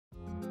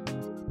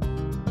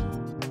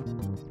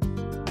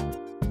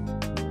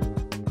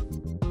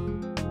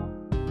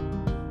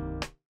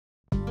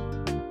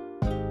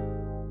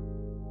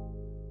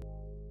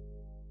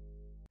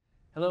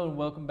Hello and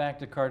welcome back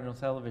to Cardinal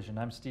Television.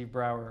 I'm Steve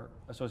Brower,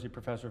 Associate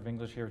Professor of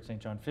English here at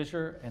St. John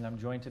Fisher, and I'm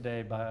joined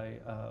today by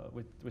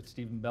with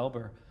Stephen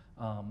Belber,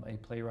 a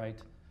playwright,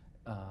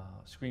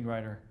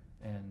 screenwriter,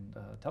 and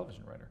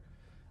television writer.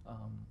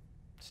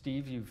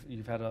 Steve,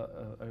 you've had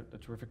a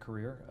terrific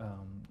career.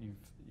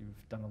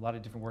 You've done a lot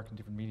of different work in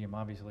different medium,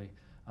 obviously.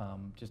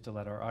 Just to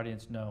let our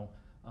audience know,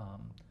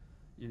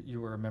 you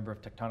were a member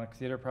of Tectonic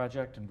Theater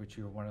Project, in which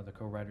you were one of the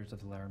co-writers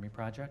of the Laramie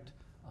Project.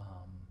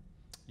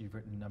 You've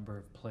written a number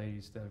of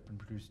plays that have been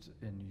produced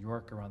in New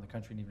York, around the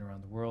country, and even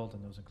around the world,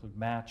 and those include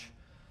Match,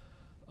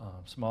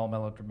 Small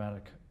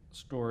Melodramatic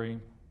Story,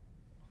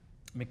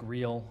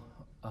 McReal,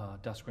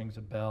 Dusk Rings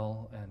a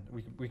Bell, and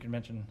we can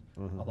mention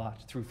a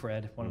lot, Through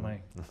Fred, one of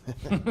my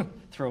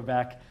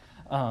throwback.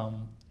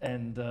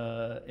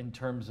 In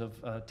terms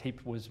of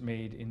Tape was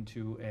made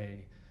into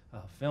a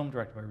film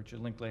directed by Richard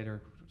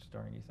Linklater,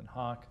 starring Ethan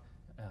Hawke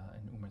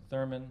and Uma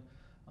Thurman.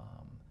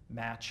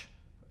 Match.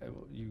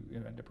 You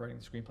ended up writing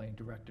the screenplay and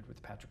directed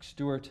with Patrick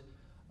Stewart.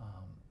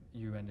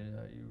 You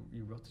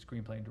wrote the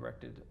screenplay and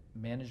directed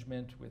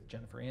Management with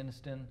Jennifer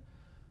Aniston.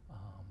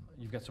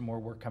 You've got some more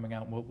work coming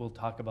out. We'll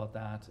talk about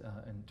that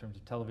in terms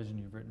of television.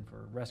 You've written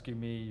for Rescue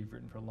Me. You've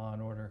written for Law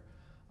and Order.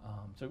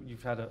 So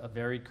you've had a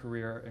varied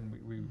career, and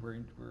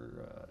we're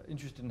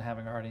interested in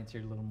having our audience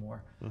hear a little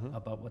more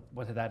about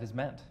what that has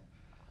meant.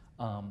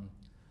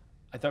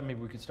 I thought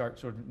maybe we could start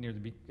sort of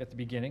at the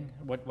beginning.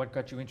 What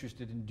got you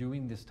interested in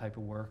doing this type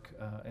of work,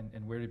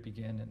 and where did it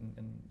begin,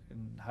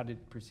 and how did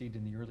it proceed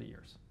in the early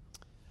years?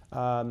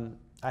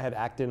 I had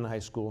acted in high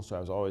school, so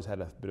I always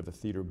had a bit of a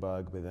theater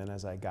bug, but then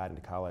as I got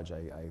into college,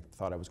 I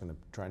thought I was going to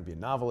try and be a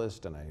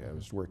novelist, and I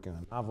was working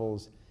on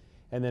novels.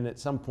 And then at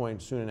some point,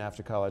 soon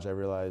after college, I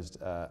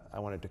realized I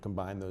wanted to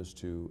combine those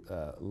two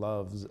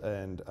loves,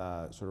 and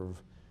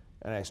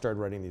and I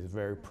started writing these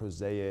very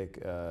prosaic,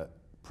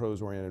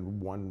 prose-oriented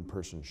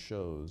one-person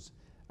shows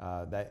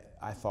that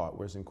I thought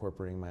was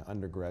incorporating my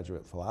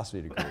undergraduate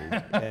philosophy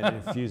degree and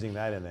infusing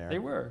that in there. They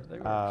were.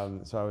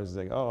 So I was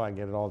like, oh, I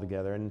get it all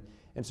together.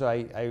 And so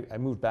I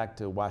moved back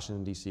to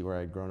Washington, D.C., where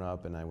I'd grown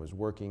up, and I was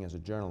working as a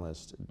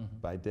journalist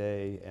by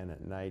day, and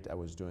at night I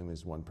was doing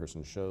these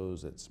one-person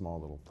shows at small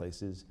little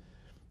places.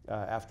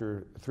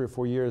 After 3 or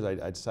 4 years,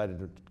 I decided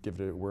to give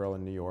it a whirl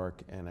in New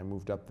York, and I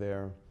moved up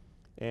there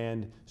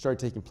and started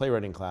taking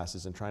playwriting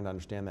classes and trying to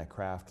understand that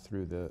craft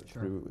through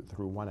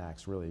through one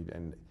acts, really.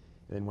 And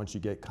then once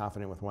you get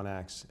confident with one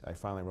acts, I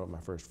finally wrote my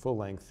first full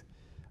length.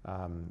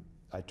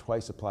 I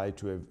twice applied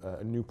to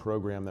a new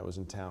program that was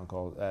in town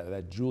called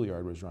that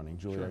Juilliard was running.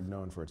 Juilliard,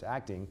 known for its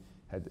acting,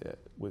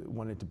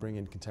 wanted to bring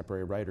in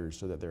contemporary writers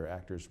so that their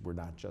actors were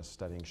not just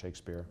studying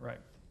Shakespeare. Right.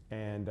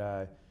 And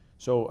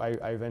so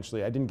I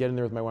eventually, I didn't get in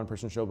there with my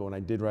one-person show, but when I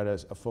did write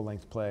a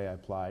full-length play, I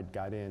applied,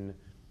 got in,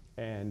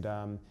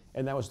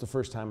 and that was the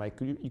first time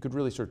you could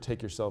really sort of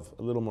take yourself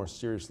a little more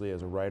seriously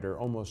as a writer,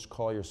 almost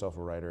call yourself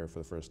a writer for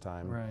the first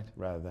time,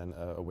 rather than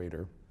a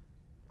waiter.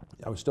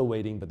 I was still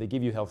waiting, but they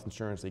give you health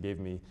insurance. They gave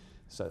me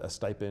a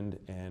stipend,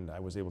 and I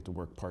was able to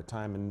work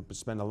part-time and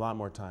spend a lot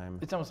more time.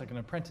 It's almost like an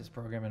apprentice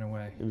program in a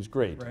way. It was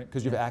great, right?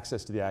 Because you have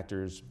access to the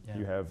actors.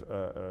 You have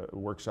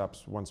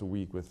workshops once a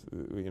week with,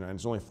 and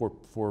it's only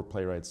four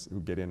playwrights who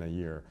get in a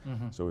year.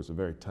 So it's a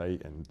very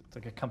tight, and it's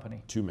like a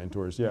company. 2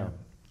 mentors,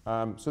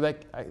 so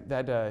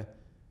that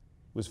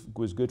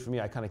was good for me.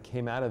 I kind of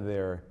came out of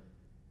there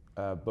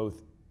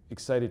both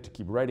excited to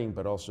keep writing,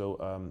 but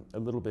also a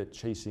little bit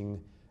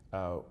chasing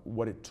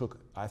what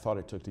I thought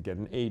it took to get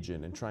an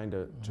agent, and trying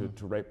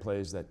to write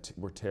plays that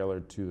were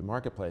tailored to the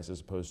marketplace as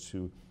opposed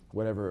to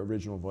whatever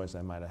original voice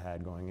I might have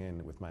had going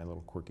in with my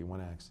little quirky one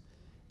acts.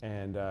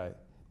 And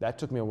that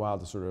took me a while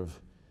to sort of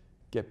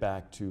get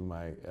back to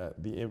my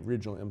the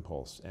original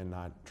impulse and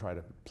not try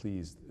to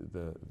please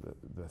the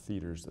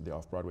theaters, the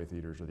off-Broadway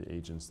theaters, or the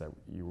agents that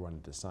you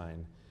wanted to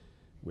sign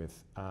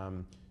with.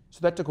 So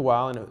that took a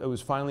while, and it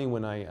was finally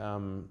when I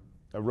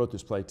wrote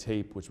this play,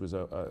 Tape, which was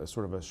a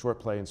sort of a short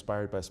play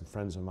inspired by some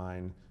friends of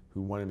mine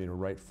who wanted me to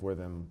write for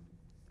them,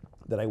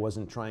 that I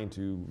wasn't trying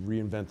to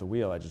reinvent the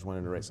wheel. I just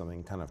wanted to write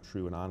something kind of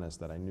true and honest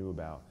that I knew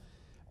about.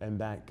 And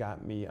that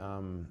got me,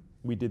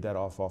 we did that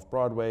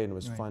off-Broadway, and it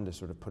was fun to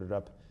sort of put it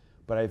up.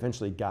 But I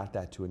eventually got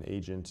that to an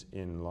agent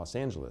in Los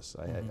Angeles.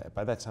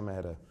 By that time I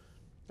had a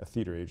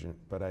theater agent,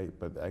 but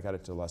I got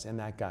it to Los, and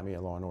that got me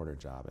a Law and Order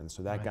job. And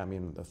so that got me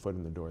a foot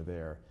in the door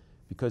there,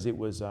 because it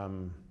was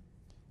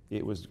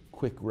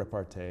quick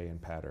repartee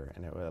and patter,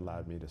 and it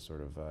allowed me to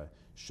sort of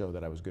show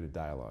that I was good at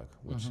dialogue,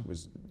 which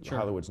was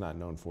Hollywood's not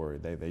known for.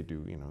 They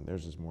do,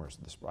 theirs is more.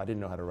 I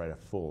didn't know how to write a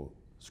full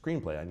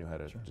screenplay. I knew how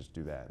to just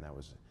do that, and that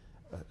was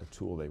a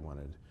tool they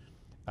wanted.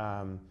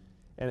 And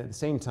at the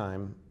same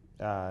time,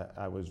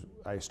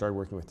 I started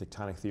working with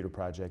Tectonic Theater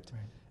Project,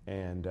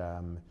 and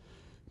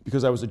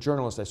because I was a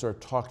journalist, I sort of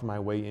talked my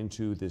way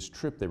into this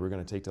trip they were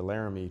going to take to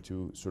Laramie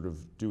to sort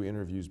of do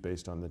interviews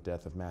based on the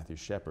death of Matthew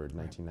Shepard in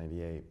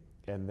 1998.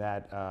 And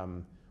that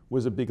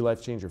was a big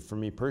life changer for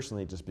me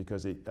personally, just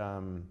because it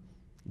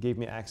gave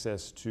me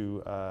access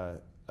to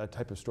a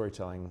type of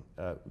storytelling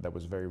that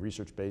was very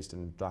research-based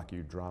and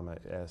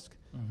docudrama-esque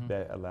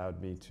that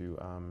allowed me to,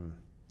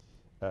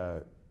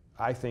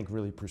 I think,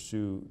 really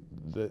pursue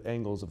the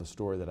angles of a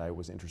story that I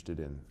was interested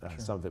in.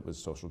 Some of it was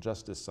social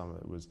justice, some of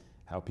it was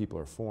how people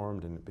are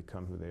formed and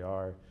become who they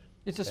are.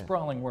 It's a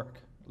sprawling work,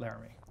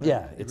 Laramie. Right?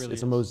 Yeah, It really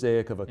it's a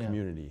mosaic of a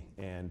community,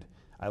 and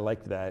I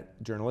liked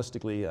that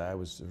journalistically. I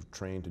was sort of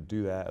trained to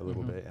do that a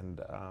little bit,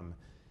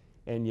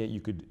 and yet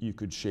you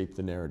could shape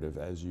the narrative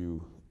as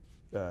you,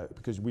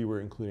 because we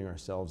were including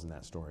ourselves in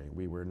that story.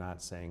 We were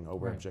not saying, "Oh,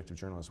 we're objective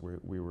journalists."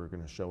 We were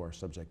going to show our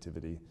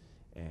subjectivity,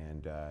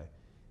 and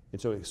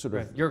so it sort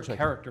of you're a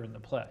character in the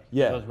play.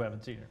 Yeah. For those who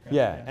haven't seen it. Right?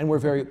 Yeah, and we're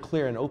very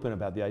clear and open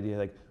about the idea,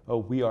 like, oh,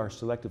 we are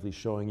selectively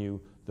showing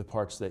you the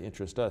parts that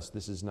interest us.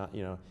 This is not,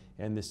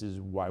 and this is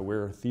why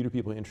we're theater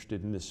people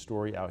interested in this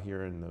story out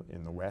here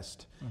in the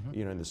West,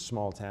 in this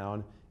small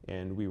town.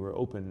 And we were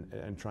open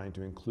and trying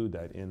to include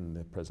that in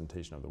the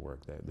presentation of the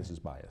work. That this is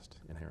biased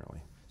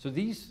inherently. So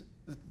these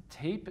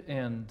Tape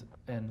and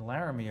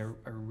Laramie are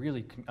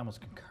really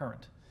almost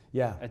concurrent.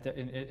 Yeah. At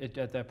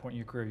that point in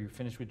your career, you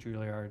finished with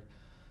Juilliard.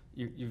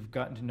 You've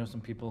gotten to know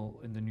some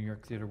people in the New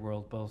York theater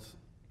world, both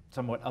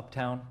somewhat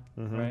uptown,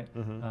 right,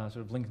 sort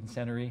of Lincoln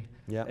Center-y,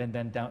 and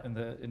then down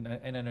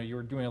and I know you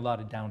were doing a lot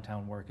of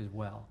downtown work as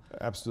well.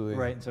 Absolutely.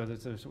 Right, and so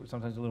there's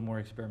sometimes a little more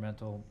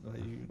experimental,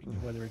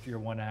 whether it's your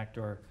one act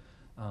or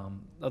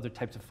other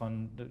types of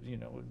fun,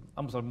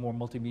 almost like more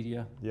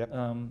multimedia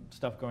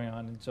stuff going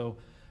on. And so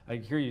I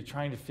hear you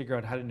trying to figure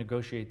out how to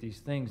negotiate these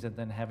things, and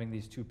then having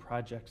these two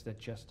projects that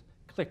just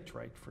clicked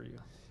right for you.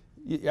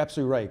 You're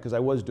absolutely right, because I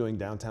was doing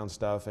downtown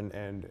stuff,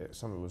 and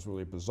some of it was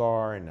really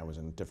bizarre, and I was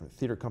in different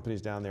theater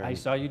companies down there. I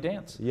saw you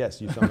dance. Yes,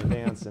 you saw me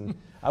dance, and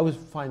I was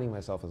finding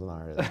myself as an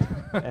artist.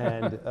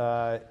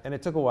 And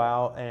it took a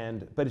while,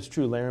 but it's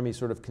true, Laramie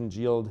sort of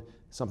congealed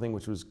something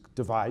which was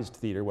devised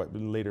theater, what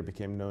later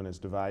became known as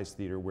devised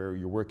theater, where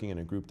you're working in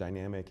a group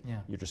dynamic,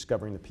 you're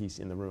discovering the piece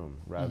in the room,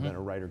 rather than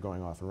a writer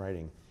going off and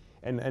writing.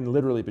 And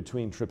literally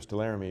between trips to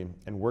Laramie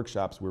and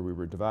workshops where we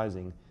were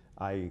devising,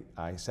 I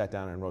sat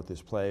down and wrote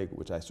this play,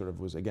 which I sort of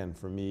was, again,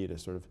 for me to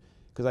sort of,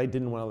 because I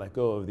didn't want to let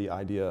go of the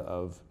idea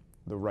of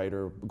the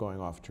writer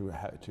going off to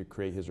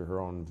create his or her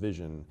own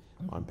vision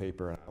on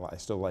paper, and I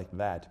still liked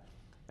that.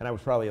 And I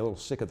was probably a little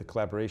sick of the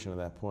collaboration at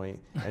that point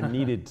and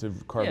needed to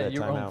carve that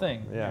your time own out.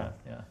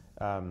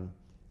 thing.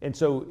 And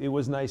so it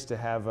was nice to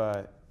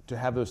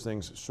have those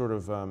things sort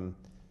of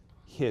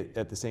hit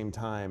at the same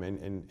time,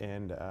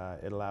 and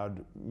it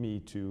allowed me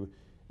to.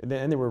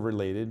 And they were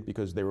related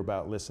because they were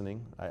about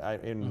listening.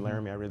 In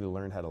Laramie, I really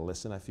learned how to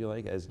listen, I feel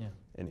like, as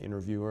an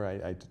interviewer,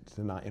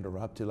 to not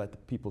interrupt, to let the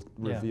people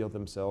reveal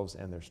themselves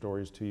and their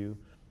stories to you.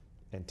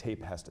 And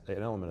tape has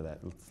an element of that.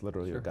 It's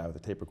literally a guy with a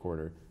tape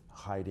recorder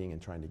hiding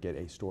and trying to get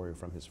a story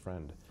from his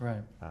friend.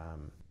 Right.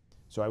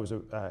 So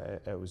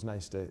it was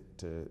nice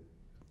to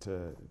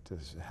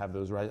have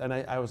those rides. And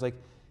I was like,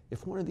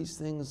 if one of these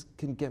things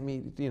can get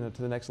me to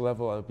the next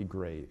level, that would be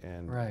great.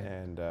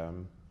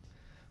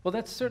 Well,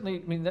 that's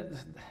certainly,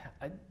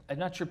 I'm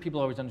not sure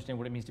people always understand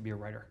what it means to be a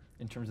writer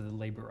in terms of the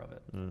labor of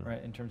it,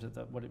 right? In terms of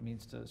what it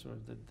means to sort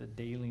of the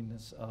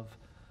dailiness of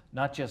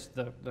not just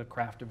the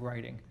craft of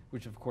writing,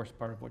 which of course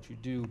part of what you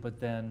do, but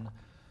then,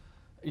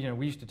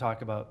 we used to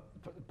talk about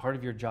part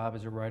of your job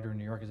as a writer in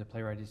New York as a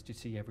playwright is to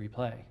see every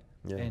play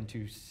and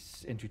to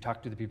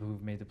talk to the people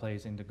who've made the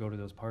plays and to go to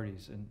those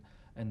parties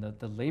and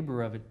the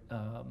labor of it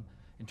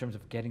in terms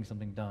of getting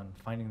something done,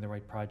 finding the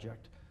right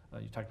project.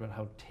 You talked about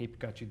how tape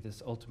got you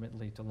this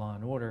ultimately to Law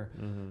and Order,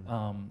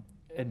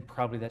 and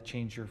probably that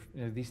changed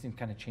these things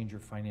kind of change your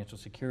financial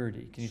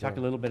security. Can you talk a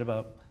little bit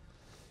about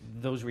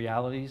those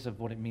realities of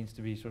what it means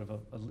to be sort of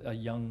a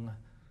young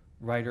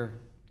writer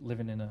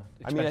living in an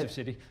expensive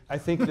city? I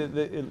think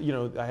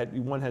that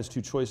one has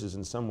two choices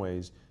in some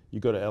ways.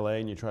 You go to LA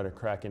and you try to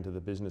crack into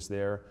the business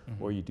there,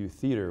 or you do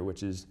theater,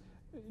 which is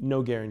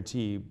no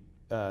guarantee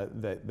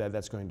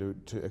that's going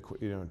to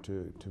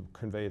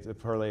convey it, to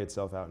parlay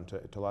itself out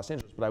into Los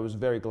Angeles. But I was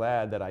very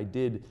glad that I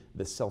did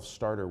the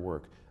self-starter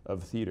work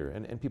of theater,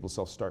 and people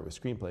self-start with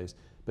screenplays.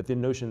 But the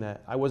notion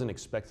that I wasn't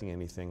expecting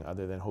anything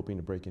other than hoping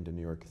to break into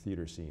New York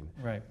theater scene.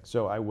 Right.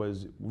 So I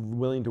was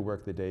willing to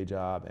work the day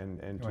job,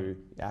 and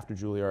after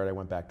Juilliard, I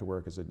went back to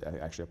work as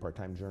actually a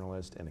part-time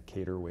journalist and a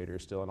caterer waiter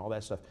still, and all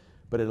that stuff.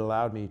 But it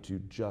allowed me to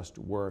just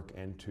work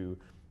and to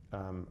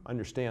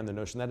understand the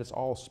notion that it's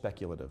all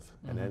speculative,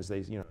 and as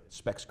they,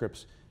 spec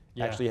scripts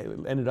actually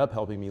ended up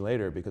helping me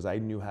later because I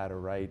knew how to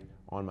write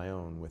on my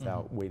own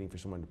without waiting for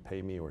someone to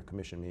pay me or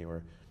commission me,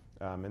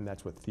 and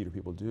that's what theater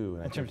people do.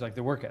 And in terms of like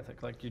the work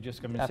ethic, like you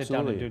just come and sit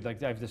down and do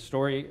like I have this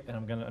story and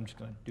I'm just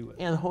gonna do it.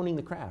 And honing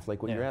the craft,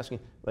 like what you're asking.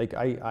 Like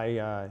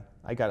I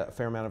got a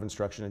fair amount of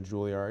instruction at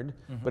Juilliard,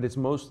 but it's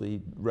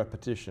mostly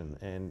repetition,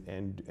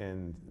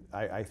 and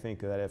I think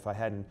that if I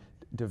hadn't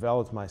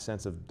developed my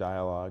sense of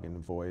dialogue and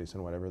voice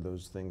and whatever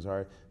those things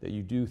are that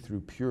you do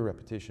through pure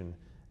repetition,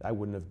 I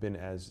wouldn't have been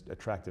as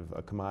attractive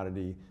a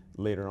commodity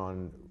later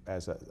on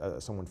as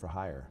someone for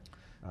hire.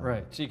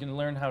 Right. So you can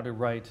learn how to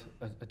write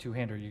a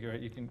two-hander.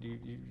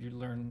 You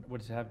learn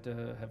what it's have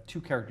to have two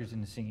characters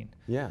in the scene.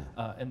 Yeah.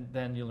 And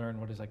then you learn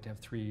what it's like to have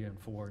 3 and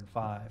 4 and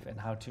 5, and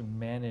how to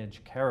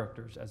manage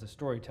characters as a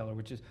storyteller,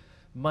 which is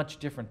much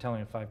different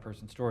telling a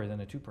 5-person story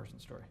than a 2-person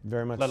story.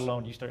 Very much. Let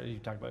alone you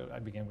talked about I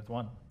began with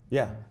 1.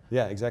 Yeah.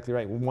 Yeah. Exactly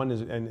right. One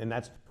is and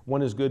that's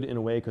one is good in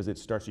a way because it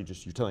starts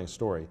you're telling a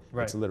story.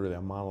 Right. It's literally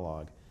a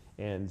monologue,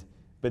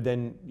 but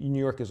then New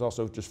York is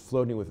also just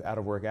floating with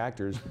out-of-work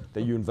actors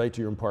that you invite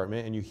to your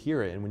apartment and you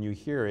hear it. And when you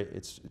hear it,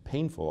 it's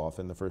painful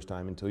often the first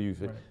time until you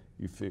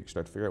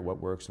start to figure out what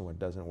works and what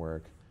doesn't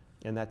work.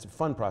 And that's a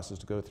fun process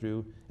to go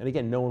through. And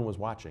again, no one was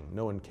watching.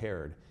 No one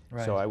cared.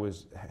 Right. So I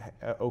was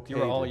okay.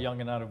 You were all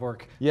young and out of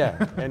work.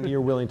 Yeah, and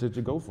you're willing to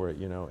go for it,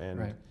 and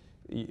right.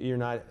 You're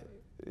not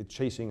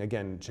chasing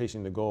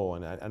the goal.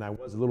 And I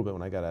was a little bit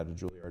when I got out of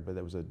Juilliard, but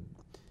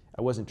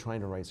I wasn't trying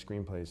to write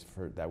screenplays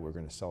that were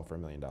going to sell for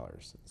 $1 million.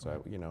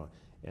 So right.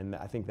 And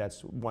I think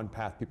that's one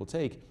path people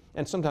take.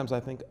 And sometimes I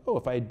think,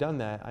 if I had done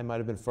that, I might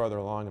have been farther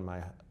along in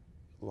my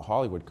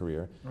Hollywood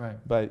career. Right.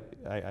 But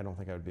I don't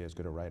think I would be as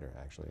good a writer,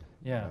 actually.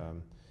 Yeah.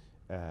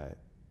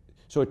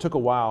 So it took a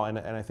while, and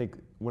I think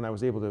when I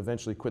was able to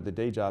eventually quit the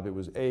day job, it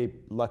was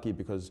lucky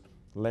because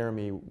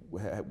Laramie,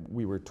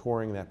 we were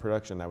touring that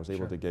production. I was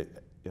able to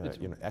get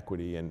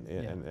equity and be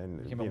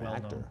an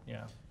actor.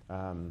 Yeah.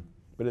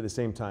 But at the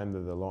same time,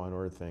 the Law and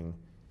Order thing,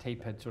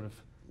 tape had sort of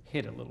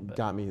hit a little bit.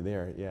 Got me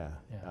there, yeah.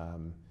 Yeah.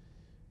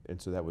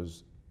 And so that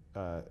was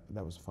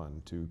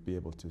fun to be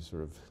able to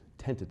sort of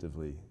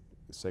tentatively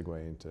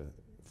segue into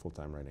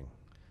full-time writing.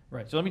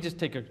 Right. So let me just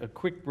take a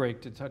quick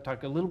break to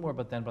talk a little more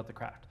about the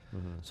craft.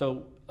 Mm-hmm.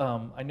 So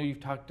I know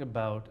you've talked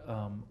about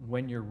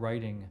when you're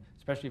writing,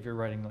 especially if you're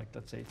writing like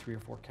let's say 3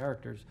 or 4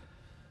 characters,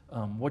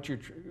 what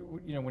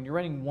when you're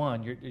writing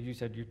one, as you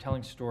said, you're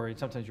telling story.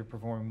 Sometimes you're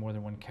performing more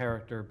than one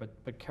character,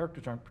 but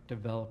characters aren't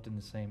developed in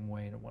the same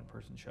way in a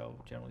one-person show.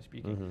 Generally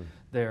speaking, Mm-hmm.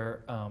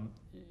 they're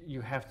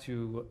you have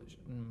to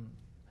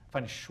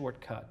find a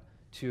shortcut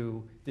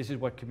to this is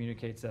what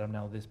communicates that I'm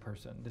now this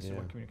person. This is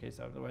what communicates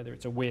that, whether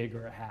it's a wig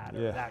or a hat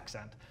or an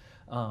accent.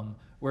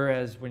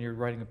 Whereas when you're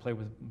writing a play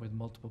with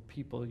multiple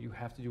people, you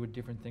have to do a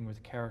different thing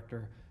with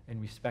character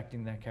and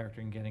respecting that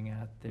character and getting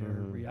at their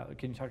reality.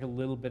 Can you talk a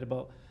little bit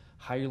about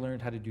how you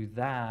learned how to do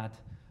that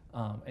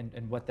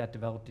and what that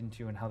developed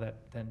into and how that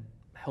then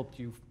helped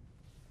you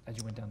as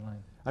you went down the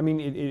line? I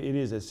mean, it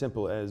is as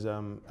simple as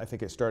I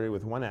think it started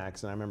with 1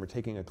 act, and I remember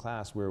taking a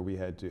class where we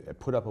had to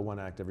put up a 1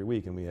 act every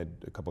week, and we had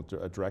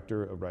a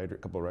director, a writer,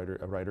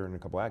 and a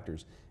couple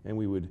actors,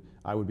 and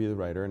I would be the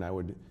writer,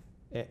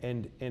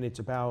 and it's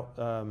about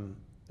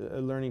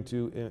learning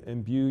to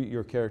imbue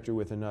your character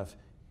with enough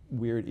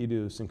weird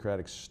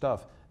idiosyncratic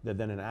stuff that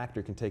then an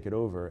actor can take it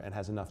over and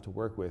has enough to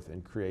work with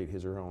and create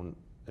his or her own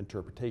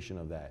interpretation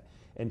of that.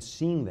 And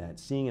seeing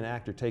an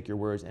actor take your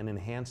words and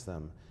enhance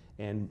them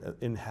and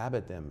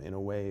inhabit them in a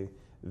way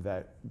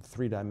that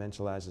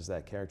 3-dimensionalizes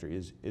that character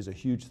is a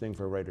huge thing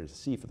for a writer to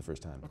see for the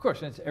first time. Of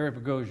course, and it's Eric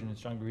Bogosian, it's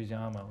John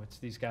Guizziamo, it's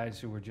these guys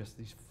who were just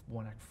these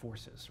 1-act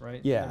forces, right?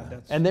 Yeah,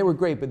 and they were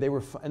great, but they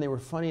were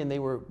funny, and they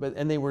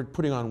were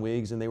putting on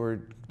wigs, and they were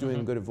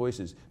doing good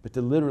voices. But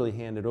to literally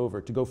hand it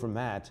over, to go from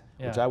that,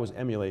 which I was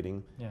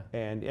emulating,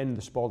 and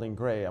the Spalding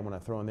Gray, I want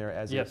to throw in there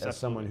as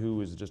someone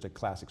who is just a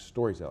classic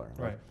storyteller,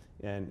 right?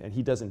 And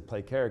he doesn't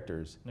play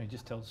characters. No, he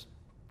just tells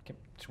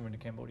swimming to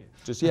Cambodia.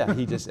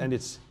 And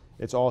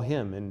it's all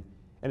him, and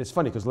it's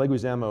funny because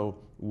Leguizamo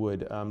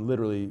would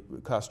literally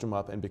costume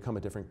up and become a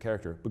different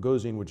character.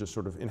 Bogosian would just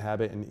sort of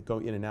inhabit and go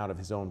in and out of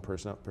his own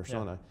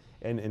persona,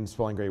 and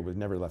Spalding Gray would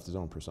never left his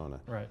own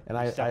persona. Right. And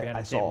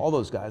I saw all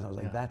those guys, and I was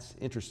like, that's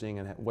interesting,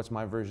 and what's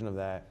my version of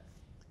that?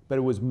 But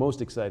it was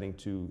most exciting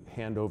to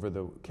hand over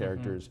the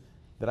characters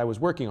that I was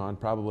working on,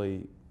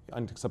 probably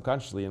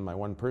subconsciously in my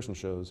one-person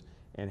shows,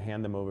 and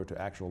hand them over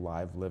to actual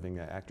live living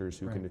actors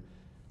who can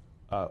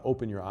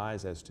open your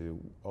eyes as to,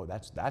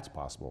 that's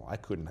possible. I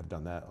couldn't have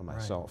done that on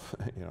myself,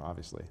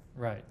 obviously.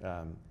 Right.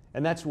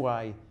 And that's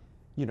why,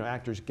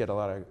 actors get a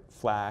lot of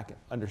flack,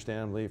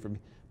 understandably,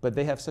 but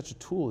they have such a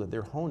tool that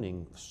they're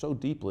honing so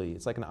deeply.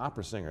 It's like an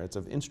opera singer. It's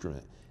an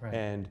instrument. Right.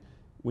 And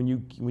when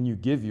you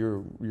give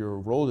your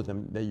role to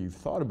them that you've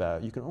thought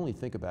about, you can only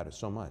think about it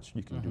so much.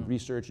 You can do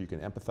research, you can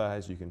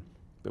empathize,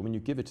 but when you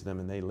give it to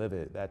them and they live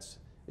it,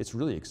 it's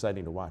really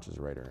exciting to watch as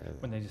a writer.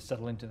 When they just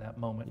settle into that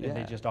moment and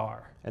they just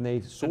are. And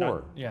they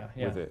soar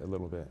with it a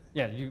little bit.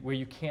 Yeah, where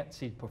you can't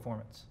see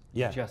performance.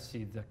 Yeah. You just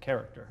see the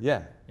character.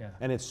 Yeah. Yeah.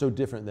 And it's so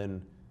different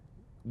than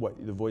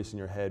what the voice in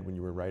your head when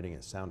you were writing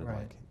it sounded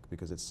like,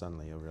 because it's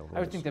suddenly a real voice. I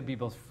would think that'd be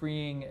both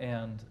freeing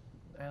and,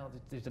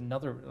 there's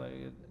another,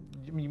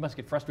 you must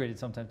get frustrated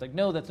sometimes. Like,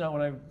 no, that's not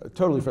what I'm...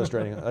 Totally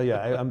frustrating.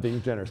 I'm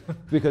being generous.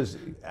 Because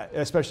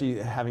especially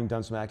having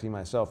done some acting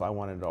myself, I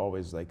wanted to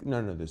always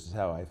no, this is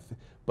how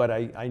but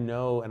I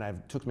know, and it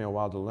took me a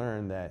while to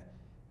learn that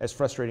as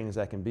frustrating as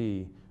that can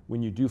be,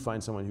 when you do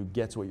find someone who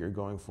gets what you're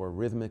going for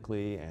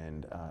rhythmically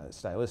and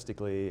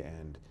stylistically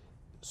and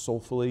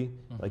soulfully,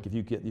 like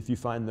if you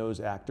find those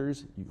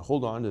actors, you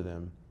hold on to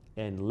them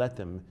and let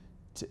them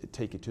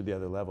take it to the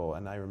other level.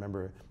 And I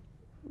remember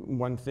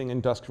One Thing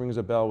and Dusk Rings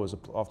a Bell was a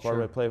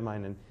off-Broadway play of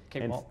mine, and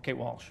Kate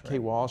Walsh. Right? Kate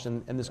Walsh,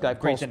 and this guy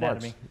Paul Grey's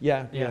Sparks. Anatomy.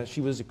 Yeah,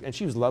 she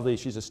was lovely.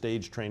 She's a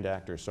stage trained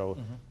actor, so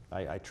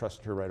Mm-hmm. I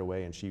trusted her right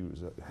away, and she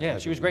was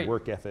she was great.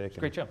 Work ethic.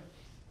 Great show.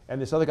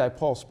 And this other guy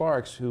Paul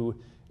Sparks, who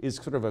is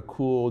sort of a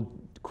cool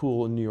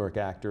New York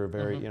actor,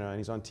 very and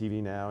he's on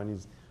TV now,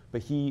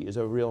 but he is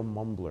a real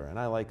mumbler, and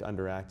I like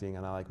underacting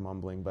and I like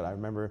mumbling, but I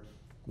remember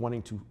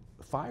wanting to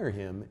fire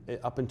him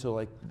up until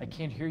like I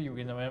can't hear you.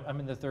 I'm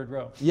in the third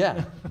row.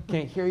 Yeah,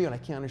 can't hear you, and I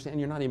can't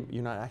understand.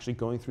 You're not actually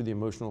going through the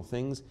emotional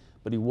things,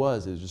 but it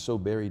was just so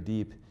buried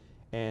deep,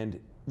 and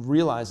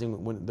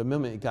realizing when the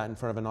moment he got in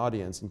front of an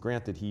audience, and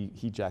granted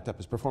he jacked up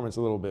his performance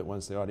a little bit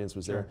once the audience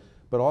was there,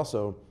 but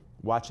also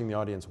watching the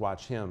audience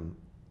watch him,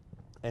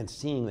 and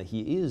seeing that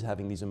he is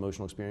having these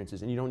emotional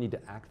experiences, and you don't need to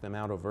act them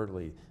out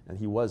overtly, and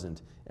he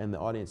wasn't, and the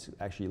audience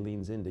actually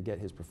leans in to get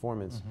his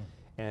performance.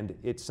 And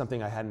it's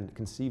something I hadn't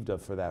conceived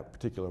of for that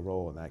particular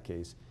role in that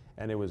case.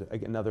 And it was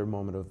another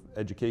moment of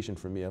education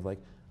for me of like,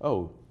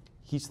 oh,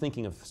 he's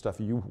thinking of stuff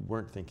you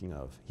weren't thinking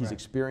of. He's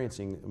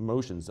experiencing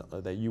emotions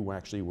that you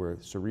actually were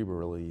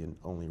cerebrally and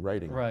only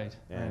writing. Right.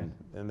 And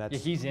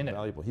that's he's in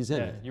valuable. it. He's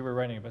in it. You were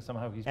writing it, but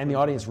somehow he's. And the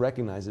audience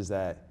recognizes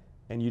that,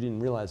 and you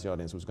didn't realize the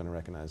audience was going to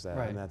recognize that.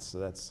 Right. And that's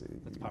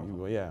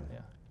powerful.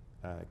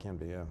 It can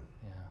be, yeah.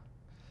 Yeah.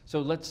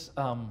 So let's.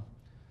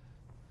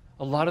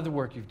 A lot of the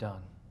work you've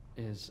done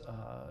is,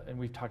 and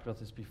we've talked about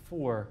this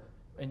before,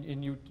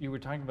 and you were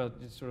talking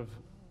about just sort of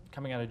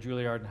coming out of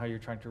Juilliard and how you're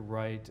trying to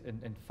write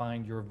and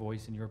find your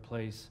voice and your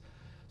place.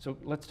 So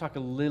let's talk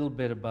a little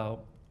bit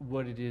about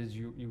what it is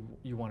you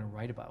want to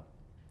write about.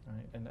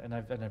 Right? And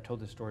I've told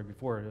this story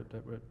before,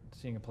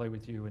 seeing a play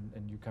with you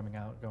and you coming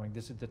out going,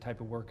 this is the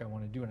type of work I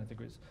want to do. And I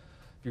think it was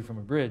View from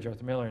a Bridge,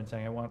 Arthur Miller, and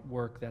saying I want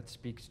work that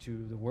speaks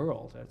to the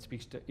world, that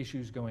speaks to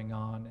issues going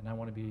on, and I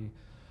want to be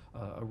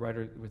a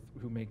writer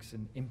who makes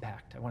an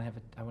impact. I want to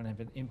have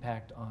an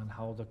impact on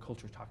how the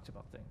culture talks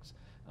about things.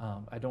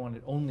 I don't want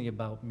it only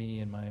about me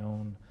and my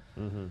own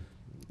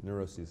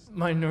neuroses.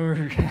 My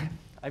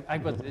I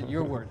put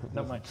your word,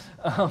 not mine.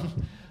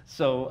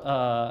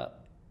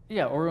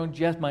 Or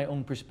just my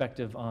own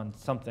perspective on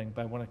something.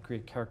 But I want to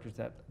create characters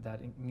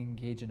that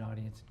engage an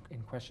audience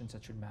in questions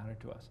that should matter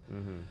to us.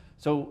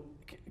 So,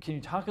 can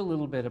you talk a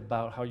little bit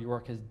about how your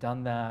work has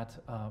done that,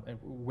 and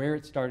where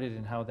it started,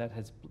 and how that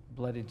has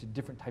bled into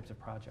different types of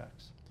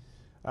projects?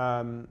 It's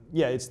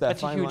that That's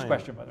fine line. That's a huge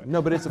question, by the way.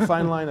 No, but it's a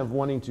fine line of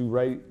wanting to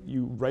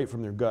write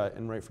from their gut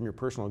and write from your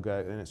personal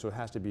gut, and so it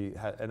has to be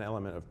an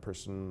element of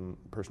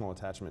personal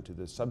attachment to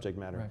the subject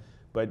matter,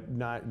 but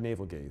not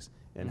navel gaze.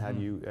 And how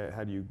do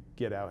you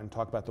get out and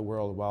talk about the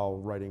world while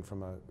writing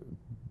from a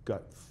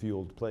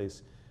gut-fueled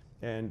place?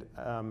 And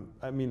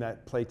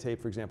that play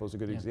Tape, for example, is a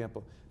good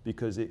example,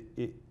 because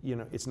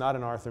it's not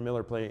an Arthur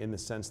Miller play in the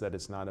sense that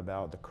it's not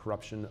about the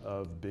corruption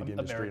of big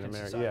industry in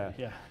America.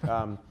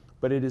 Society,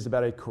 but it is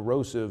about a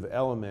corrosive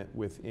element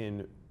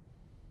within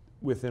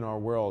our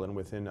world and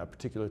within a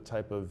particular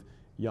type of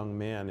young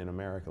man in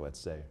America,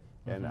 let's say.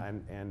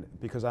 And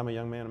because I'm a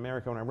young man in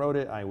America, when I wrote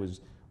it, I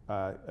was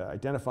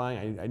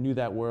identifying. I knew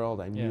that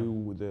world. I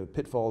knew the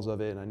pitfalls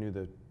of it, and I knew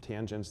the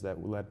tangents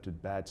that led to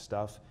bad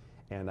stuff.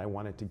 And I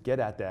wanted to get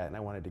at that, and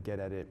I wanted to get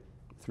at it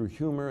through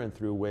humor and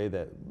through a way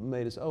that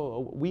made us,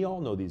 we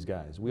all know these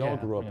guys. We all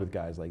grew up with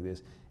guys like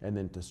this. And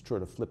then to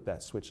sort of flip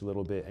that switch a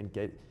little bit and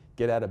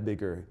get at a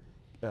bigger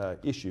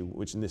issue,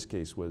 which in this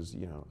case was,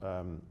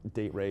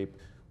 date rape,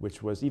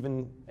 which was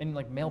even... And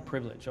like male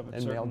privilege of a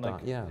and certain,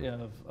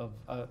 of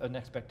an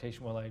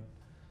expectation,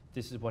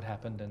 this is what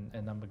happened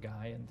and I'm a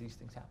guy and these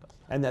things happen.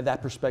 And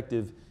that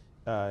perspective,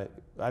 I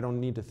don't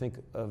need to think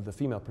of the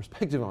female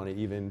perspective on it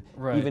even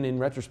in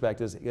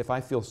retrospect. As if I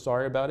feel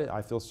sorry about it,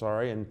 I feel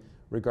sorry, and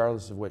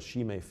regardless of what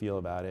she may feel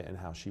about it and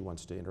how she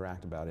wants to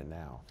interact about it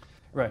now.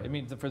 Right, I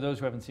mean, for those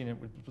who haven't seen it,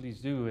 please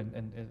do,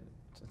 and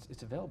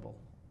it's available.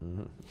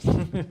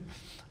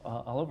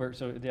 All over,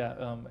 so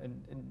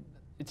and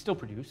it's still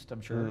produced,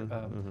 I'm sure,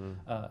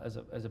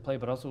 as a play,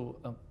 but also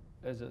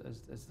as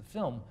the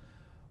film.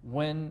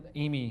 When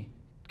Amy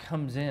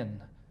comes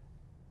in,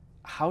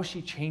 how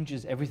she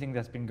changes everything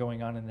that's been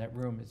going on in that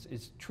room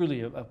is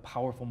truly a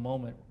powerful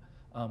moment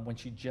when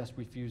she just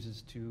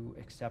refuses to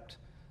accept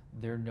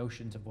their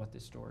notions of what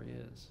this story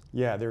is.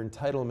 Yeah, their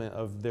entitlement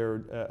of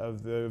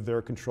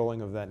their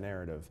controlling of that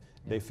narrative.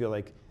 They feel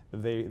like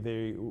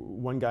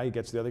one guy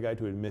gets the other guy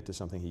to admit to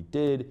something he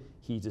did.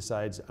 He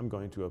decides, I'm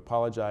going to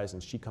apologize,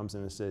 and she comes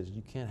in and says,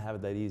 you can't have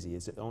it that easy.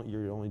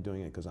 You're only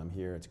doing it because I'm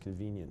here. It's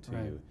convenient to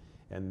you.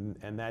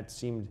 And that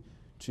seemed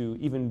to,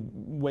 even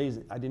ways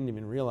I didn't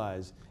even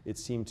realize, it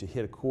seemed to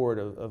hit a chord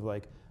of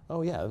like,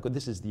 oh yeah,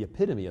 this is the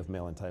epitome of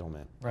male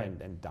entitlement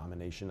and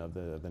domination of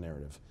the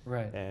narrative.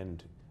 Right.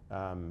 And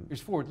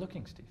it's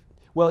forward-looking, Steve.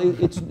 Well,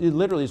 it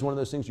literally is one of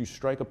those things you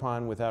strike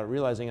upon without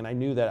realizing. And I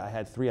knew that I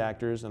had 3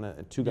 actors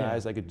and 2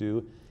 guys I could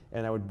do,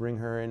 and I would bring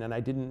her in. And I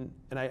didn't.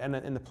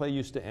 And the play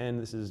used to end.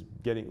 This is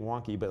getting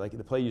wonky, but like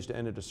the play used to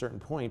end at a certain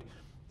point,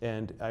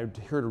 and I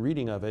heard a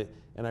reading of it,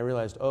 and I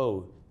realized,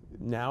 oh,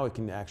 now it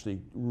can actually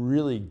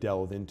really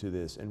delve into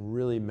this and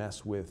really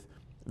mess with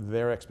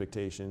their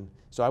expectation.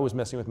 So I was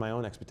messing with my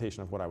own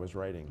expectation of what I was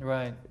writing,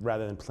 Right.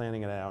 rather than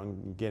planning it out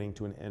and getting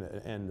to an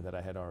end that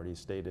I had already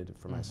stated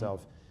for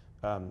myself.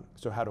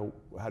 So how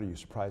do you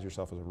surprise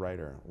yourself as a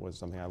writer was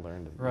something I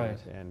learned. Right.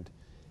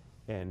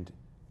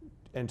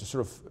 And to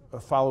sort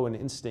of follow an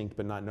instinct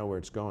but not know where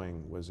it's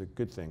going was a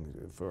good thing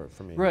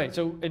for me. Right.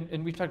 So,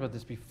 and we've talked about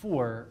this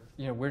before.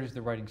 You know, where does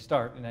the writing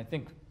start? And I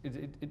think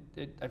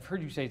I've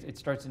heard you say it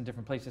starts in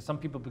different places. Some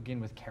people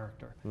begin with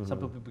character. Some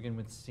people begin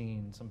with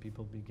scene. Some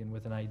people begin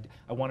with an idea.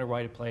 I want to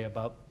write a play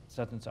about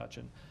such and such.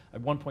 And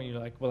at one point, you're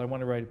like, well, I want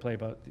to write a play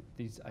about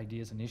these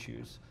ideas and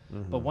issues.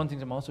 But one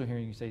thing I'm also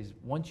hearing you say is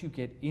once you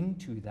get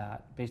into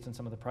that, based on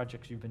some of the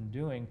projects you've been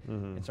doing,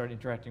 and start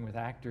interacting with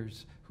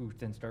actors who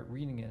then start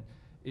reading it,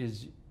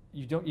 is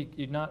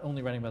you're not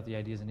only writing about the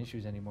ideas and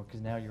issues anymore, because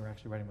now you're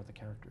actually writing about the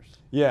characters.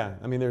 Yeah,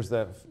 I mean, there's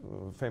that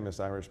famous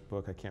Irish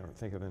book, I can't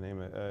think of the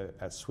name,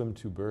 At Swim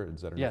Two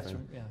Birds, I don't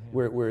know.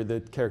 Where the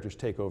characters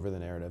take over the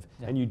narrative.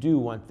 Yeah. And you do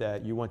want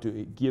that, you want to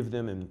give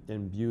them and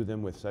imbue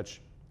them with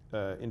such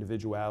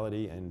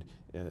individuality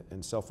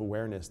and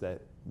self-awareness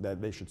that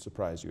they should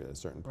surprise you at a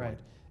certain point.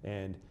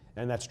 Right.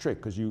 And that's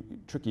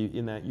tricky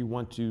in that you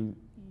want to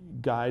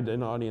guide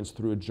an audience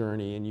through a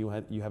journey, and you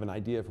have an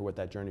idea for what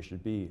that journey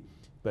should be,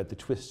 but the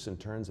twists and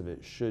turns of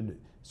it should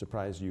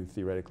surprise you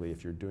theoretically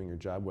if you're doing your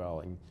job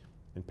well and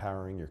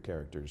empowering your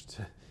characters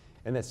to,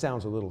 and that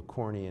sounds a little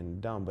corny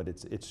and dumb, but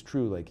it's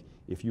true. Like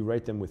if you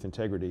write them with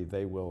integrity,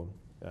 they will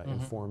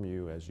inform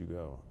you as you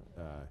go.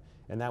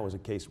 And that was a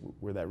case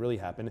where that really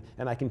happened.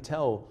 And I can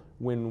tell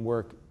when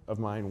work of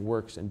mine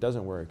works and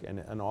doesn't work,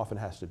 and often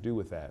has to do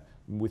with that.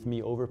 With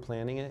me over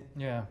planning it,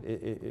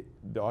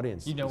 the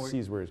audience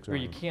sees where it's going.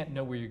 Where you can't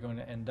know where you're going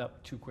to end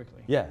up too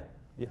quickly. Yeah,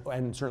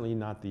 and certainly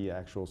not the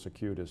actual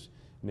circuitous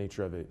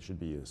nature of it should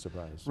be a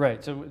surprise.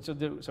 Right. So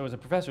as a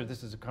professor,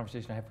 this is a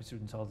conversation I have with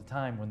students all the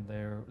time when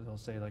they'll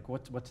say like,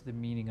 what's the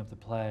meaning of the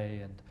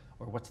play,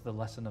 or what's the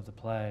lesson of the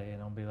play,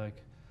 and I'll be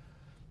like,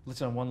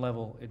 listen, on one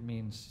level, it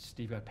means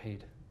Steve got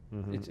paid.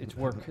 It's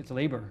work, it's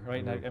labor,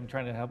 right? And I'm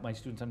trying to help my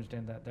students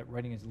understand that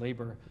writing is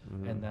labor,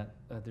 and that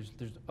there's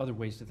other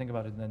ways to think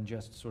about it than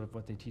just sort of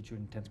what they teach you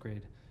in 10th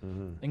grade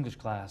English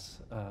class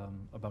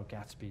about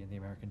Gatsby and the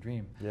American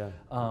Dream.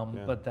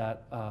 But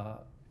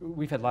that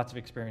we've had lots of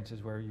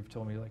experiences where you've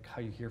told me like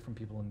how you hear from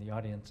people in the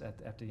audience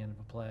at the end of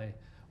a play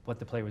what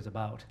the play was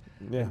about,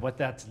 and what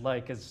that's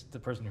like as the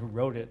person who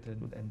wrote it,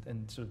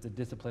 and sort of the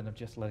discipline of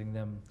just letting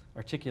them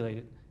articulate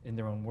it in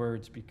their own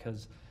words,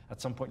 because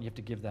at some point you have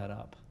to give that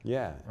up.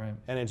 Yeah, right.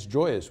 And it's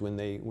joyous when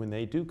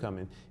they do come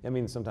in. I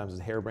mean, sometimes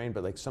it's harebrained,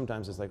 but like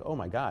sometimes it's like, oh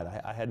my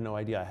God, I had no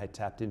idea I had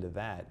tapped into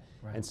that.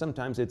 Right. And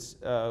sometimes it's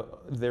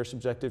their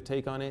subjective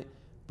take on it,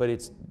 but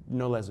it's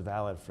no less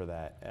valid for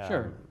that.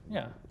 Sure,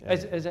 yeah.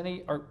 As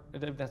any art,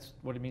 that's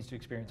what it means to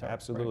experience art.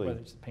 Absolutely. Right? Whether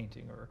it's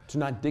painting or... To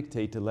not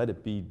dictate, to let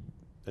it be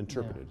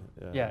interpreted.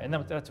 And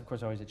that's of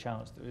course always a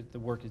challenge. The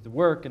work is the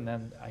work, and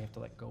then I have to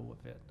let go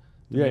of it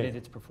the minute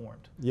it's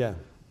performed. Yeah.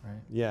 Right.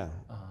 Yeah.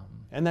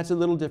 And that's a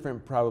little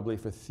different probably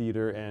for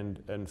theater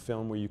and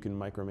film, where you can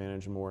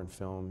micromanage more in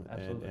film.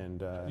 Absolutely.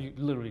 And you're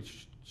literally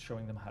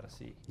showing them how to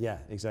see. Yeah,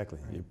 exactly.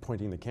 Right. You're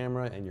pointing the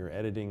camera and you're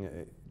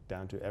editing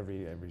down to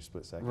every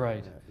split second.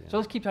 Right. So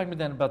let's keep talking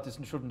then about this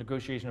sort of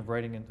negotiation of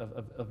writing and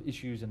of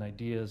issues and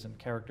ideas and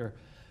character.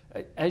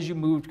 As you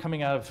moved,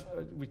 coming out of,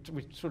 we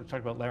sort of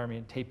talked about Laramie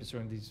and Tape as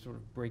sort of these sort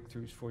of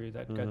breakthroughs for you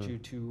that got you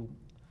to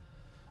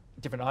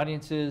different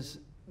audiences,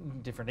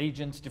 different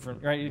agents,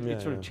 different, right?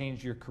 It sort of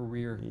changed your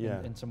career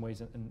in some ways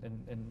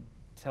in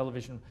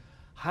television.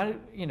 How,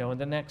 in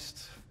the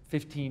next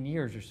 15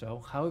 years or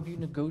so, how have you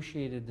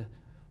negotiated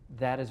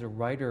that as a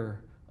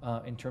writer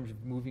in terms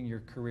of moving your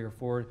career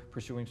forward,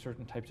 pursuing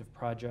certain types of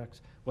projects,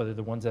 whether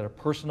the ones that are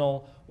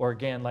personal or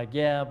again, like,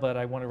 but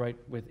I want to write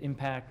with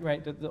impact,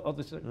 right? All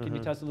this, can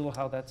you tell us a little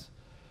how that's?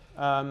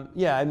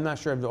 Yeah, I'm not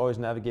sure I've always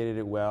navigated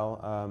it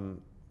well.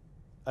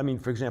 I mean,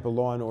 for example,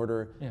 Law and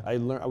Order, I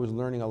was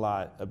learning a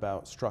lot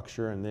about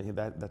structure, and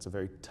that's a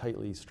very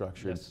tightly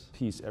structured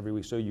piece every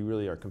week, so you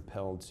really are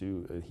compelled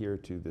to adhere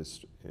to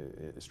this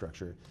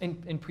structure.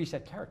 In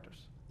preset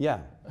characters.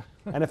 Yeah,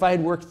 and if I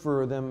had worked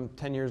for them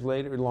 10 years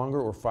later, or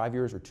longer, or 5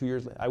 years, or 2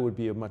 years later, I would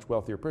be a much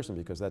wealthier person,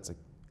 because that's a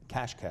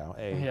cash cow,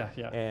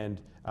 And,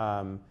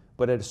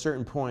 but at a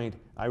certain point,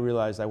 I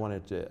realized I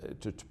wanted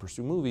to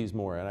pursue movies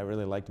more, and I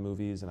really liked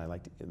movies, and I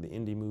liked the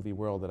indie movie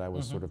world that I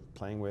was sort of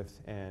playing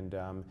with,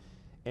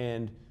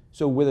 and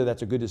so whether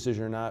that's a good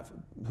decision or not,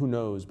 who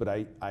knows, but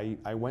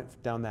I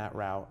went down that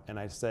route, and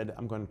I said,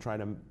 I'm going to try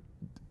to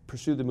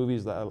pursue the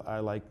movies that I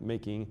like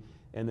making,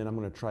 and then I'm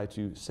going to try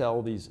to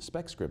sell these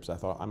spec scripts. I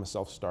thought, I'm a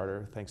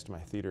self-starter, thanks to my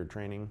theater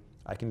training.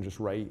 I can just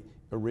write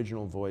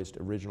original voiced,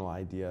 original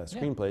idea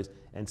screenplays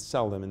and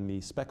sell them in the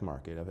spec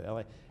market of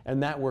LA.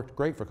 And that worked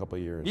great for a couple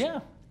of years. Yeah.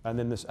 And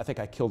then I think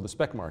I killed the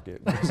spec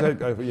market,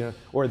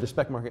 or the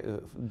spec market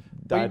died.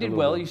 Well, you did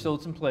well. You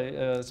sold some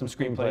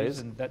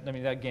screenplays, and that, I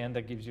mean, again,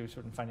 that gives you a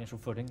certain financial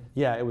footing.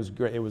 Yeah, it was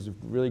great. It was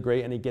really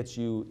great, and it gets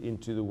you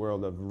into the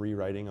world of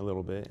rewriting a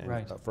little bit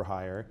and, for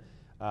hire.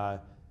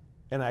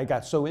 And I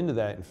got so into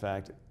that, in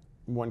fact,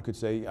 one could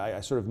say I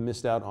sort of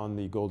missed out on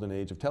the golden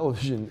age of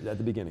television at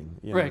the beginning.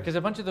 You Right, know? because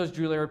a bunch of those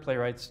Juilliard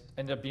playwrights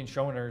ended up being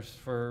showrunners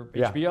for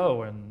Yeah.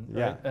 HBO, and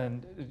Yeah.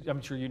 and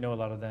I'm sure you know a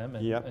lot of them.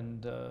 And, Yeah.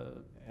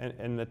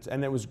 And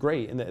that was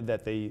great, and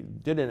that they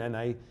did it. And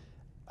I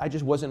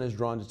just wasn't as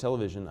drawn to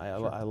television.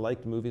 I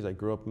liked movies. I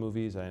grew up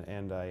movies,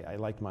 and I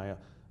liked my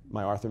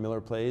Arthur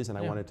Miller plays, and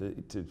I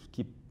wanted to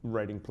keep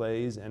writing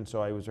plays, and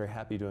so I was very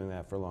happy doing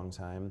that for a long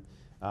time.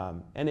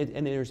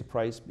 And there's a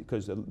price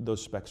because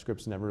those spec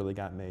scripts never really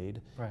got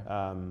made.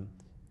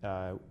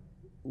 Right.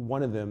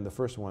 One of them, the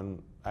first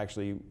one,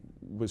 actually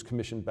was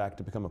commissioned back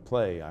to become a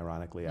play,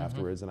 ironically,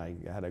 afterwards, and I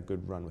had a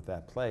good run with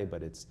that play,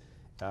 but it's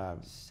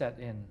set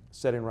in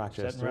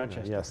Rochester. Set in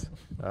Rochester. Yes.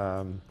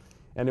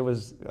 And it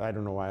was, I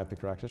don't know why I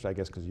picked Rochester, I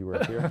guess because you were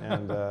up here.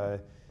 And,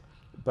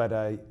 but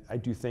I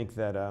do think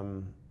that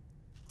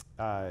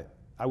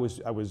I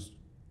was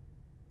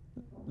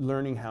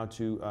learning how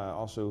to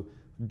also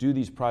do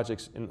these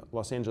projects in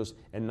Los Angeles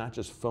and not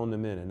just phone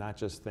them in and not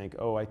just think,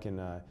 oh, I can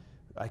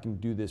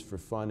do this for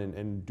fun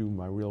and do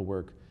my real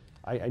work.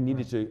 I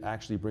needed to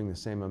actually bring the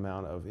same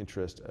amount of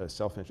interest,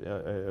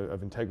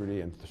 of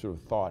integrity and sort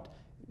of thought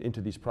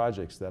into these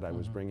projects that I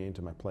was bringing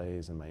into my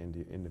plays and my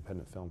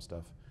independent film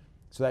stuff.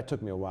 So that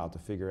took me a while to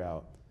figure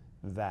out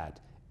that.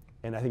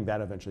 And I think that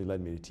eventually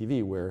led me to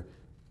TV where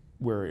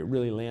it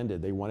really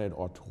landed. They wanted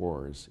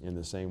auteurs in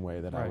the same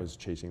way that I was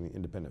chasing the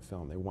independent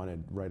film. They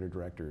wanted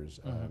writer-directors,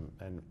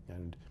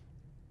 and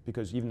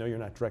because even though you're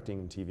not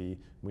directing TV,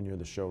 when you're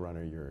the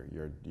showrunner,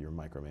 you're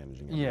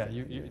micromanaging everything. Yeah,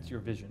 it's your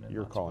vision.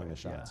 You're calling the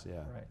shots.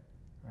 Yeah.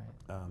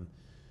 Right.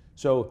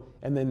 So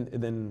and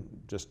then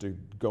just to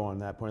go on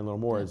that point a little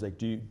more is like,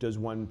 does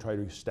one try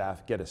to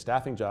get a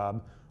staffing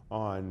job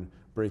on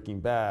Breaking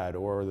Bad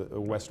or the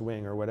West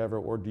Wing or whatever,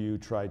 or do you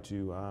try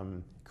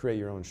to create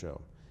your own show?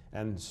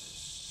 And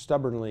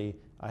stubbornly,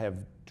 I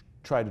have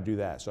tried to do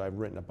that. So I've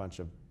written a bunch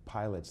of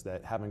pilots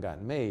that haven't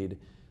gotten made,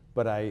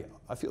 but I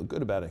feel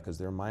good about it because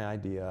they're my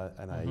idea,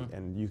 and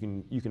and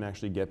you can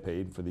actually get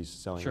paid for these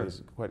selling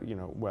these quite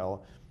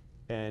well,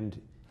 and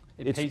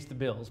it pays the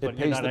bills, but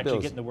you're not actually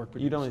getting the work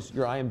produced. You don't.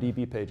 Your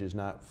IMDb page is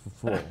not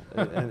full,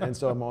 and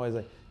so I'm always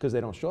like, because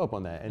they don't show up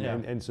on that,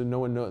 and so no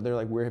one knows. They're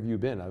like, where have you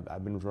been?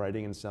 I've been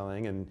writing and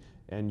selling, and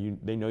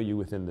they know you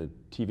within the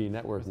TV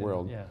network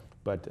world. Yeah.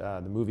 But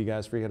the movie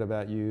guys forget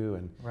about you,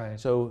 and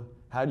so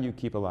how do you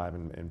keep alive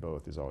in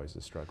both is always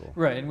the struggle.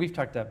 Right, and we've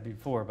talked that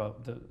before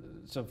about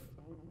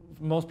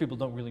most people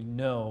don't really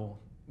know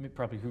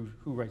probably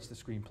who writes the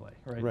screenplay,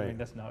 right? I mean,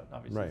 that's not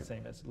obviously the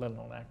same as let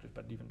alone actors,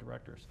 but even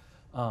directors.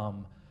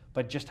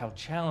 But just how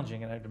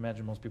challenging, and I'd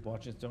imagine most people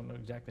watching this don't know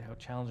exactly how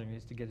challenging it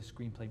is to get a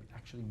screenplay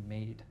actually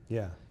made.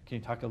 Yeah. Can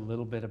you talk a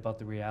little bit about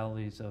the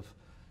realities of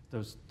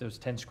those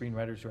 10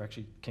 screenwriters who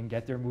actually can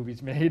get their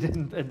movies made,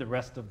 and the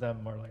rest of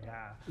them are like,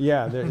 ah.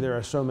 Yeah, there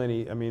are so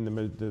many. I mean,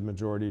 the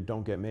majority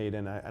don't get made,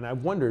 and I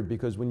wondered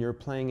because when you're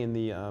playing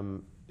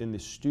in the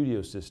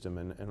studio system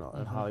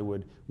in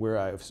Hollywood, where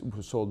I've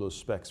sold those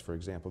specs, for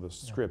example, those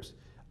scripts,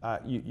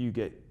 you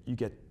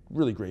get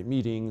really great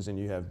meetings, and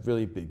you have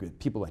really big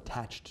people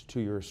attached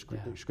to your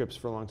scripts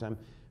for a long time.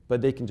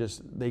 But they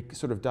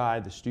sort of die.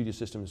 The studio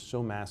system is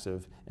so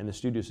massive, and the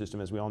studio system,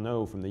 as we all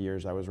know from the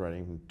years I was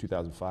writing, from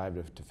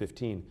 2005 to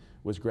 15,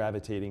 was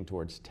gravitating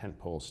towards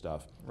tentpole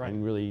stuff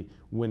and really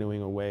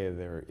winnowing away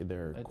their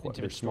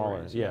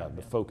smaller,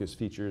 the focus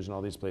features and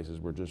all these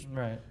places were just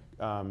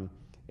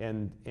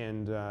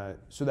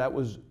so that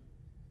was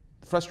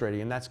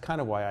frustrating, and that's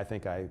kind of why I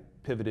think I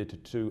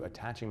pivoted to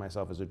attaching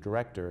myself as a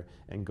director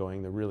and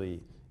going the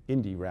really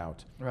indie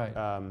route.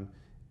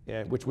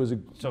 Which was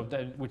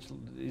which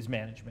is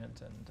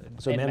management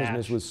and so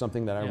management was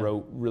something that I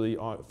wrote really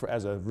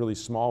as a really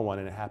small one,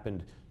 and it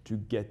happened to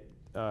get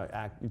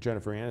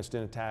Jennifer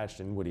Aniston attached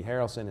and Woody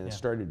Harrelson, and it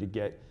started to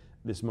get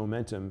this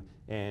momentum,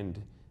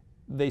 and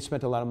they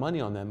spent a lot of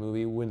money on that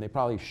movie when they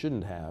probably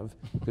shouldn't have,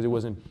 because it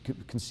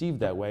wasn't conceived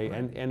that way,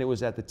 and it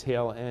was at the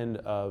tail end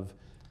of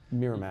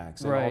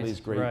Miramax and all these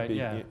great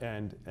big,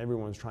 and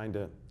everyone was trying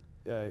to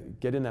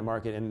get in that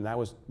market, and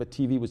but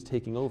TV was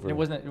taking over. It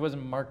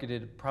wasn't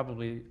marketed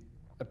probably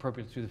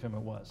appropriate to the film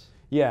it was.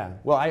 Yeah,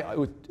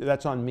 well,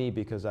 that's on me,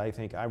 because I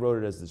think I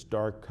wrote it as this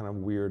dark, kind of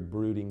weird,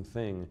 brooding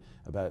thing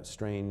about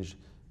strange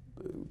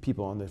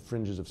people on the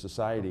fringes of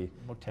society,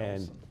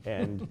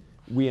 and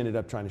we ended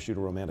up trying to shoot a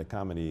romantic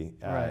comedy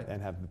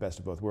and have the best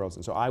of both worlds.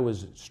 And so I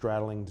was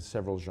straddling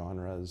several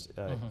genres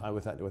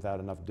without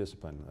enough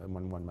discipline,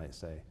 one might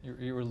say.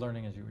 You were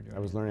learning as you were doing. I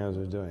was learning as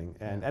I was doing,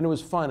 and it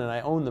was fun, and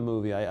I own the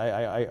movie.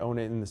 I own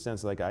it in the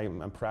sense like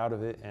I'm proud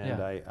of it,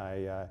 and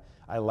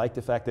I like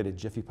the fact that it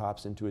jiffy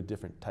pops into a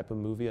different type of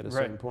movie at a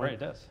certain point. Right, it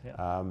does.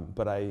 Yeah.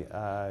 But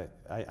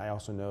I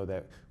also know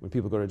that when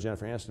people go to a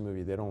Jennifer Aniston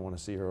movie, they don't want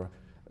to see her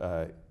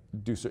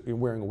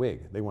wearing a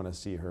wig. They want to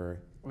see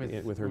her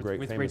with her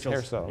great famous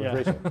hairstyle,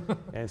 with Rachel.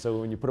 And so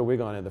when you put a wig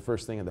on it, the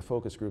first thing in the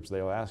focus groups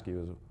they'll ask you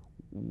is,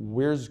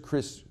 where's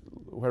Chris,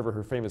 whoever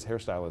her famous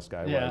hairstylist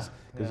guy was,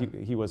 because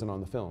he wasn't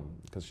on the film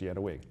because she had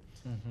a wig.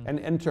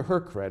 And to her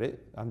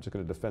credit, I'm just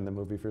going to defend the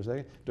movie for a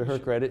second, to her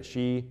credit,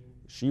 she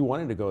she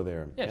wanted to go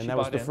there. Yeah, and she that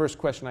was bought the in. first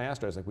question I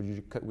asked her. I was like, would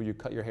you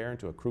cut your hair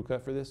into a crew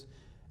cut for this?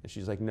 And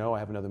she's like, no, I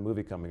have another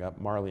movie coming up,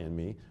 Marley and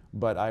Me,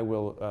 but I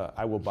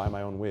will buy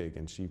my own wig.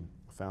 And she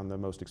found the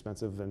most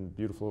expensive and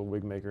beautiful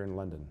wig maker in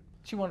London.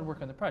 She wanted to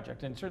work on the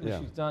project, and certainly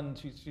Yeah.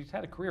 she's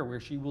had a career where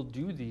she will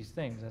do these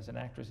things as an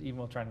actress, even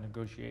while trying to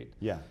negotiate.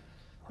 Yeah.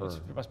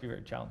 It must be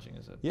very challenging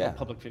as a Yeah.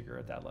 public figure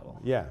at that level.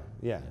 Yeah.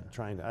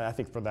 Trying to, I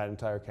think for that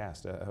entire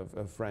cast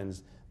of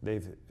friends,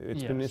 it's been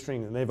Yes.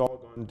 interesting, and they've all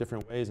gone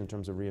different ways in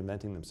terms of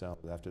reinventing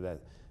themselves after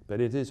that.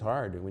 But it is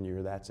hard when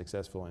you're that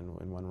successful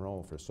in one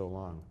role for so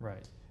long.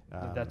 Right.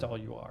 That's all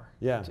you are.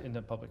 Yeah. In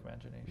the public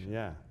imagination.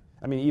 Yeah.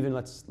 I mean, even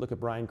let's look at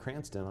Bryan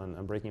Cranston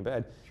on Breaking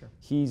Bad. Sure.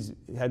 He's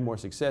had more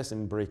success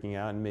in breaking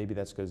out, and maybe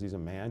that's because he's a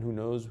man who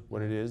knows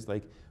what it is.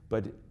 Like,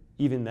 but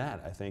even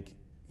that, I think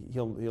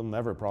he'll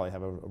never probably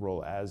have a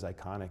role as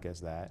iconic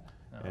as that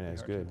No, and it'd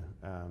as be good.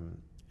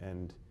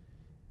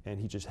 And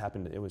he just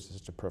happened. It was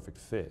such a perfect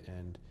fit.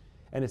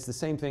 And it's the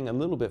same thing a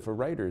little bit for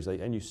writers. Like,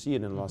 and you see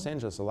it in Los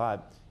Angeles a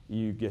lot.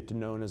 You get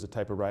known as a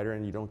type of writer,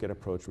 and you don't get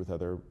approached with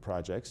other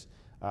projects.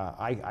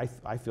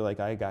 I feel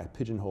like I got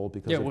pigeonholed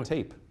because of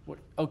tape.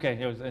 Okay,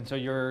 and so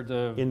you're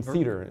the In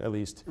theater, at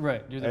least.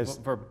 Right, you're the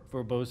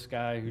verbose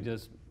guy who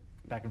does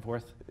back and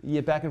forth.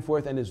 Yeah, back and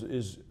forth, and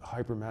is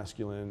hyper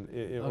masculine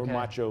or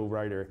macho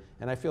writer.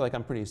 And I feel like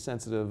I'm pretty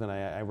sensitive, and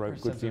I write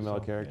good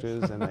female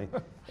characters.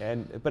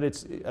 But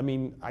it's, I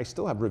mean, I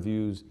still have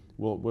reviews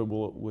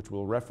which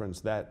will reference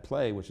that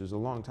play, which is a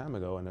long time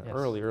ago, and an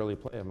early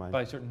play of mine.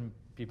 By certain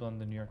people in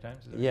the New York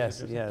Times.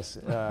 Yes,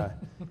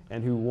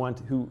 and who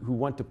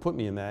want to put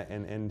me in that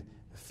and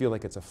feel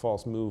like it's a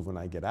false move when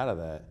I get out of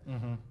that.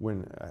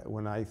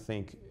 When I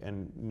think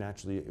and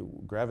naturally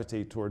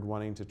gravitate toward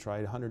wanting to try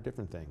 100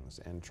 different things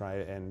and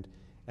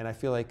I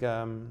feel like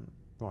I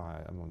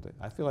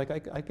feel like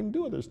I can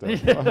do other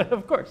stuff. Yeah,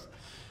 of course.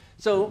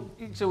 So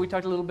we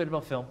talked a little bit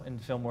about film and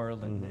film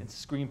world and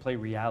screenplay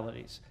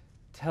realities.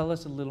 Tell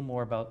us a little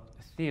more about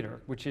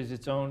theater, which is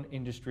its own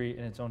industry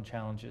and its own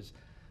challenges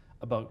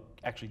about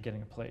actually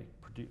getting a play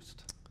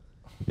produced.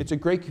 It's a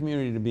great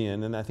community to be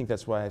in, and I think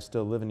that's why I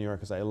still live in New York,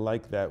 because I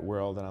like that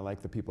world and I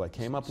like the people I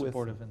came up with.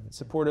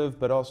 Supportive,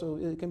 but also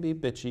it can be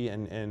bitchy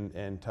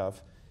and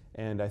tough.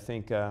 And I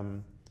think I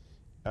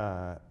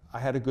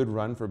had a good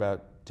run for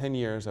about 10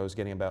 years. I was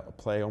getting about a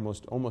play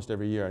almost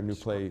every year, a new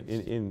play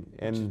and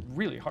it's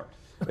really hard.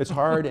 It's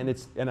hard,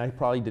 and I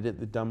probably did it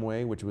the dumb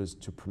way, which was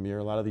to premiere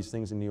a lot of these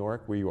things in New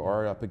York, where you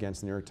are up against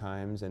the New York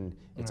Times, and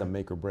it's a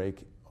make or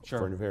break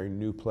for a very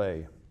new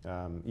play.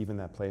 Even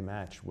that play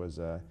Match was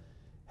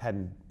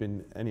hadn't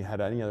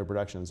had any other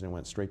productions, and it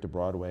went straight to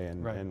Broadway,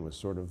 and was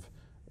sort of,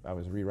 I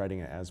was rewriting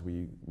it as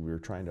we were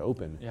trying to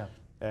open. Yeah.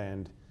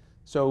 And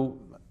so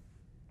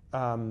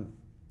then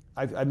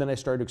I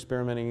started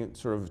experimenting,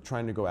 sort of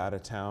trying to go out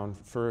of town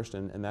first,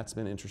 and that's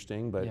been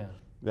interesting, but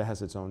that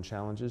has its own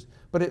challenges.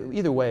 But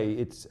either way,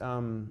 it's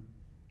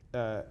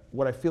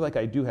what I feel like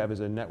I do have is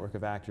a network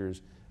of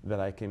actors that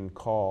I can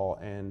call,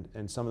 and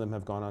some of them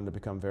have gone on to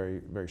become very,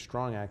 very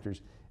strong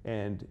actors,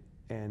 and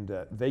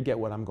they get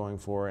what I'm going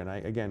for. And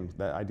again,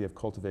 that idea of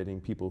cultivating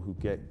people who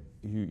get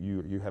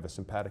you have a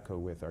simpatico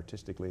with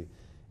artistically,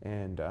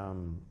 and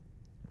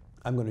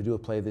I'm going to do a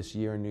play this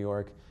year in New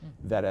York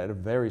that at a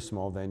very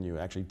small venue,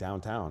 actually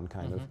downtown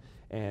kind of,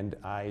 and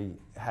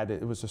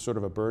it was a sort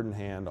of a bird in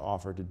hand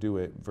offer to do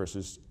it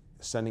versus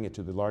sending it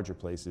to the larger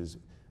places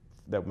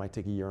that might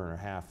take a year and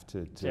a half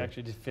to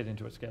actually just fit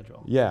into a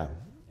schedule. Yeah,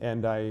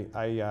 and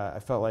I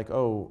felt like,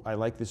 oh, I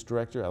like this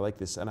director, I like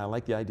this, and I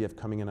like the idea of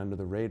coming in under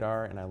the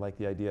radar, and I like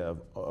the idea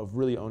of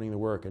really owning the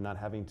work and not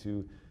having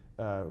to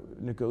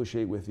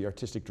negotiate with the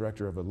artistic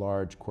director of a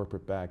large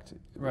corporate-backed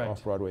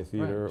off-Broadway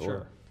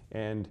theater.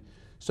 And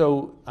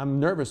so I'm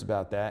nervous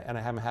about that, and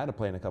I haven't had a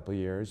play in a couple of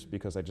years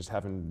because I just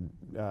haven't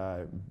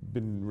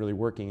been really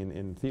working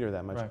in theater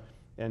that much. Right.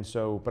 And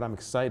so, but I'm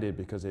excited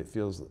because it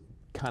feels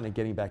kind of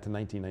getting back to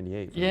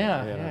 1998.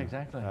 Yeah,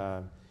 exactly.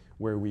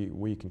 Where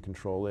we can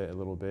control it a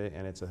little bit,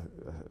 and it's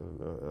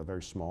a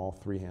very small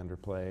three-hander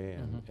play,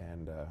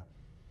 and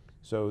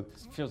so it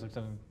feels like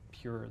something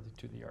pure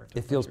to the art.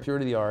 It feels pure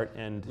to the art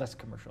and less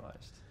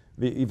commercialized.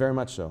 Very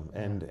much so,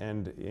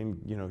 and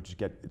you know,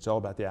 it's all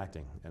about the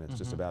acting, and it's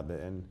just about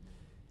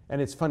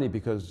and it's funny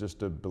because just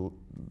to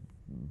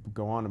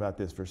go on about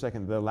this for a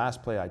second, the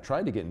last play I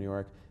tried to get in New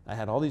York, I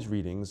had all these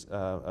readings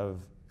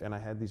and I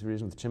had these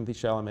readings with Timothée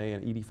Chalamet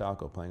and Edie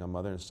Falco playing on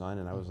Mother and Son,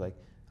 and I was like,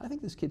 I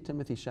think this kid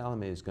Timothée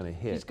Chalamet is going to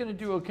hit. He's going to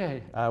do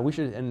okay. We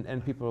should,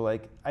 and people were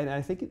like,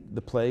 I think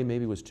the play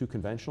maybe was too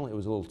conventional. It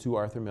was a little too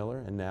Arthur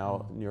Miller, and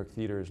now New York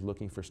theater is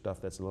looking for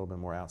stuff that's a little bit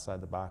more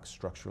outside the box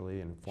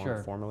structurally and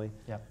formally.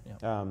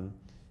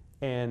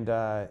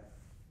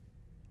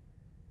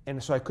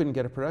 And so I couldn't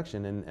get a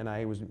production, and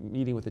I was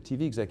meeting with a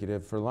TV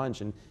executive for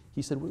lunch, and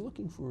he said, we're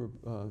looking for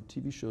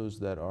TV shows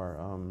that are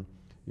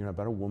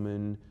about a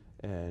woman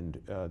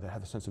and that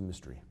have a sense of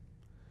mystery.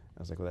 I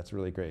was like, well, that's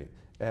really great.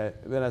 Then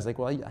I was like,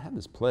 well, I have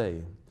this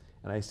play.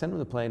 And I sent him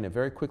the play, and it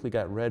very quickly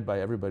got read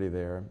by everybody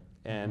there.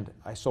 And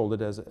I sold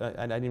it as,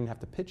 and I didn't even have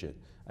to pitch it.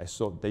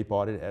 They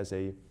bought it as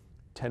a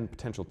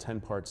potential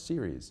 10-part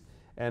series.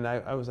 And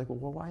I was like,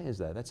 well, why is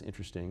that? That's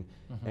interesting.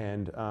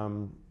 And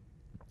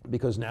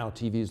because now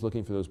TV is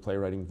looking for those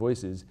playwriting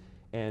voices,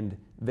 and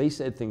they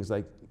said things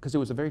like, because it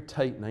was a very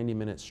tight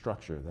 90-minute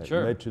structure that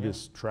led to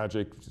this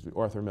tragic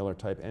Arthur Miller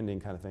type ending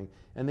kind of thing.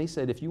 And they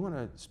said, if you want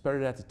to spread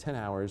it out to 10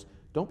 hours,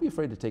 don't be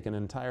afraid to take an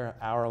entire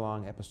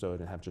hour-long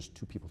episode and have just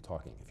 2 people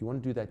talking. If you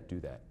want to do that, do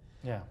that.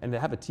 Yeah. And to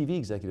have a TV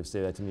executive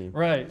say that to me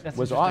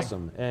was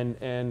awesome. And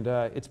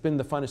it's been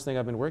the funnest thing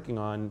I've been working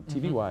on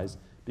TV-wise,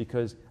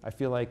 because I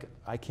feel like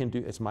I can do,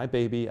 it's my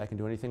baby, I can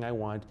do anything I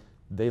want.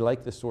 They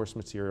like the source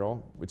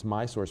material. It's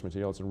my source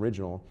material, it's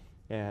original.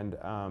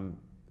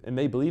 And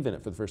they believe in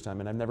it for the first time,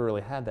 and I've never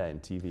really had that in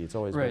TV. It's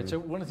always been... So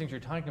one of the things you're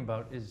talking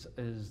about is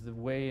the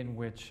way in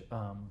which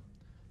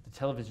the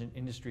television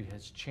industry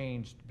has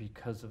changed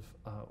because of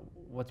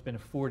what's been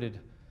afforded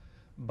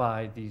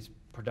by these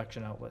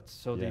production outlets.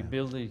 So the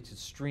ability to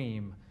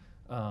stream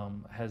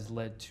has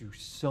led to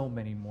so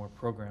many more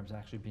programs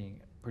actually being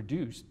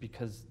produced,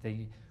 because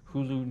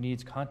Hulu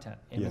needs content,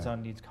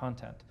 Amazon needs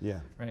content,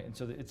 right? And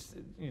so it's,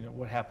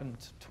 what happened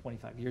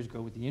 25 years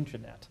ago with the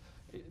internet.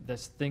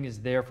 This thing is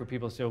there for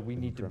people to say, we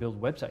need to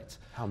build websites.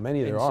 How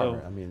many there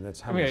are? I mean,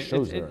 that's how many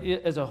shows there are.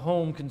 As a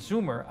home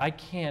consumer, I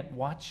can't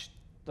watch,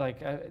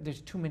 there's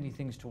too many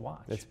things to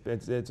watch.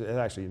 It's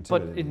actually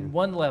intimidating. But in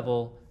one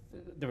level,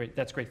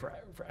 that's great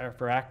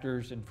for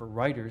actors and for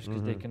writers,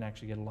 because they can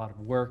actually get a lot of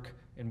work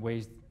in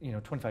ways,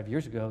 25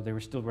 years ago, they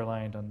were still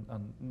reliant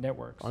on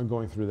networks. I'm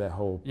going through that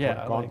whole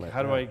gauntlet. Like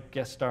how do I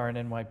guest star in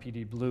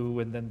NYPD Blue,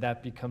 and then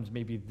that becomes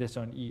maybe this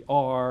on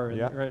ER.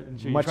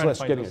 And so much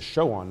less getting a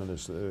show on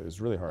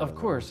is really hard. Of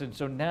course, and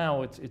so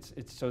now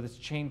it's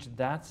changed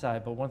that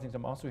side. But one of the things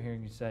I'm also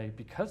hearing you say,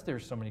 because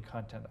there's so many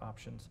content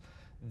options,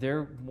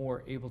 they're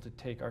more able to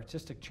take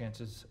artistic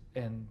chances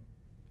and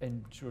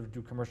sort of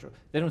do commercial.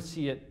 They don't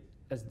see it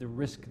as the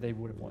risk they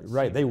would have once.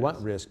 Right, they want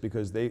risk,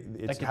 because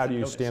it's how do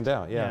you stand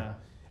out? Yeah.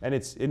 And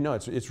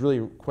it's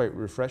really quite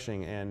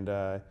refreshing, and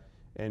I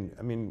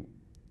mean,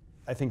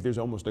 I think there's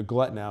almost a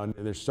glut now, and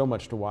there's so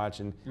much to watch,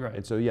 and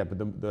so but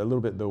the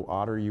little bit the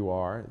odder you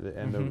are,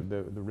 and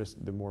the risk,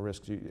 the more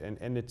risks you,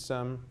 and it's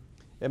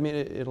I mean,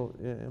 it'll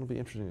be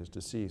interesting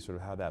to see sort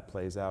of how that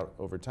plays out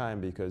over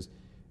time, because,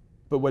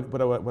 but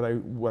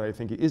what I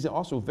think is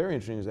also very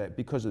interesting is that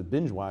because of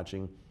binge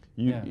watching,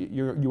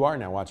 you are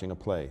now watching a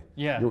play.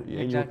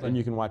 And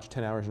you can watch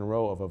 10 hours in a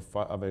row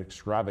of an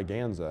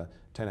extravaganza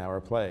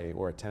 10-hour play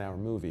or a 10-hour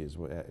movie.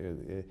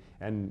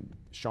 And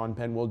Sean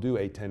Penn will do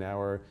a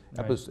 10-hour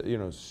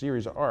episode,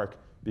 series arc,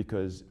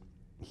 because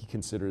he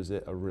considers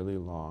it a really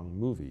long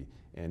movie,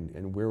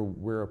 and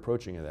we're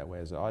approaching it that way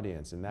as an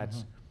audience, and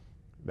that's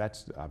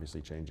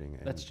obviously changing.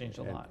 That's changed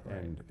a lot,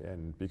 right?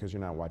 And because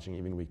you're not watching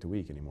even week to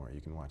week anymore,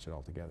 you can watch it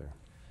all together.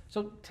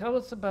 So tell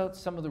us about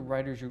some of the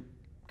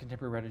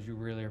contemporary writers you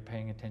really are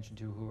paying attention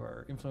to, who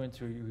are influenced,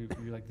 who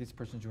you're like, this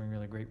person's doing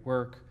really great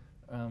work,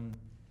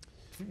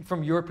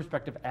 from your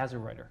perspective as a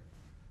writer.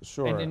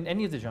 Sure. And in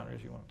any of the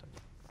genres you want to talk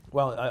about.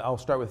 Well, I'll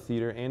start with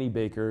theater. Annie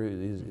Baker,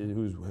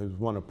 who's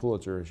won a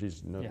Pulitzer.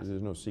 There's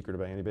no secret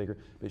about Annie Baker,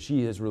 but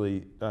she has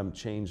really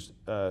changed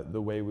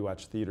the way we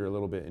watch theater a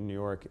little bit in New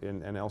York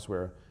and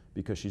elsewhere,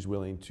 because she's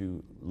willing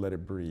to let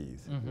it breathe,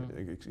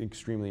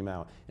 extremely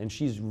amount. And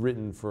she's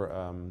written for,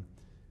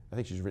 I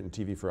think she's written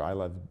TV for I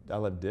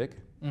Love Dick,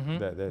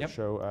 that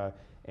show,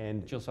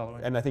 and Jill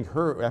Soloway. And I think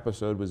her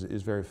episode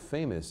is very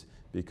famous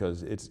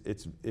because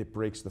it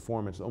breaks the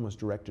form. It's almost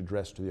direct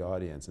address to the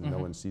audience, and no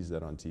one sees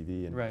that on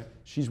TV. And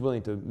she's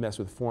willing to mess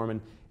with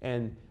form,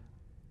 and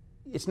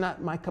it's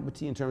not my cup of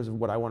tea in terms of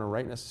what I want to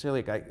write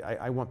necessarily.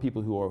 I want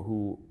people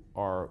who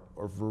are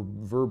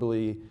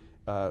verbally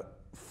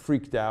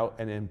freaked out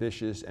and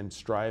ambitious and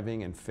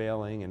striving and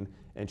failing,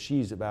 and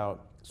she's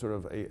about sort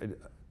of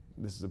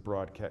this is a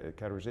broad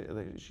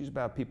category. She's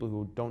about people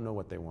who don't know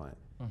what they want,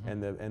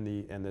 and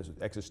the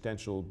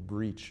existential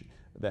breach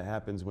that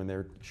happens when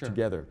they're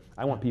together.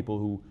 I want people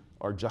who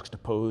are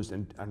juxtaposed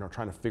and are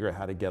trying to figure out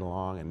how to get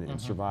along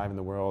and survive in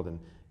the world and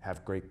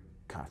have great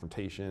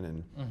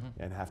confrontation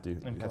and have to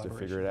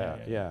figure it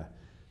out. Yeah.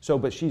 So,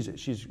 but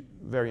she's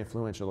very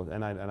influential,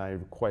 and I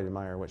quite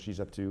admire what she's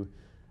up to.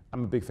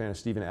 I'm a big fan of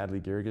Stephen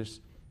Adly Guirgis,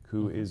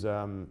 who is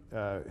and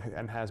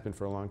has been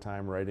for a long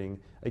time writing.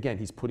 Again,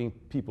 he's putting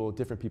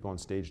different people on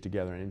stage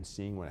together and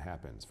seeing what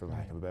happens, for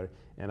lack of a better.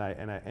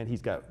 And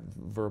he's got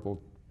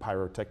verbal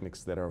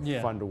pyrotechnics that are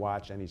fun to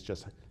watch, and he's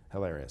just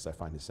hilarious. I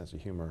find his sense of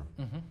humor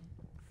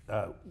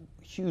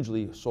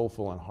hugely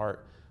soulful and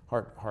heart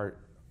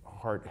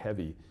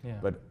heavy,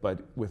 but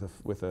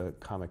with a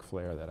comic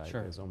flair that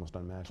is almost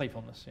unmatched.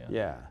 Playfulness,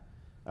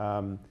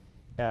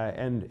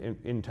 and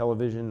in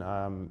television,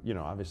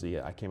 obviously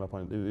I came up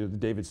on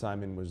David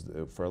Simon was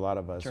for a lot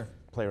of us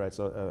playwrights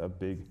a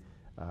big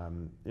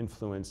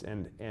influence,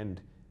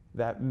 and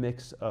that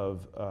mix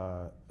of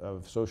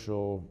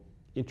social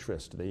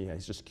interest.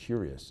 He's just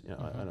curious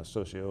on a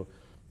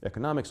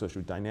socio-economic,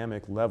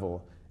 socio-dynamic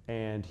level,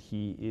 and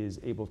he is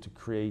able to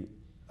create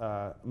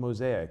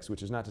mosaics,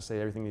 which is not to say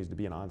everything needs to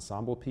be an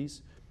ensemble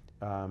piece,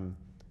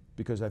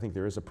 because I think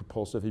there is a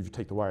propulsive, if you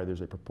take The Wire,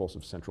 there's a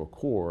propulsive central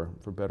core,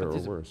 for better or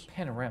worse.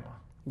 Panorama.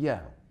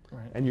 Yeah.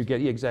 Right. And you get,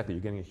 yeah, exactly,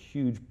 you're getting a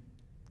huge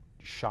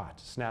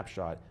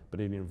snapshot, but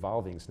an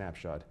involving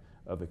snapshot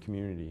of a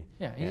community.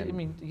 Yeah, I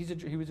mean,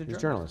 he was a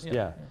journalist.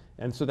 Yeah.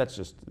 And so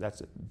that's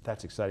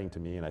exciting to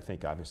me, and I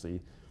think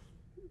obviously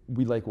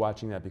we like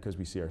watching that because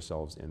we see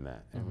ourselves in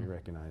that, and we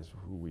recognize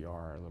who we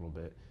are a little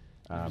bit.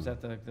 Was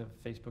that the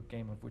Facebook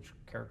game of which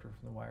character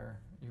from The Wire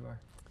you are?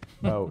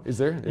 Oh, is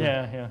there?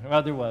 Yeah.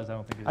 Well, there was. I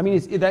don't think. I mean,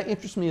 that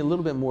interests me a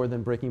little bit more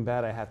than Breaking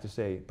Bad, I have to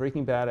say.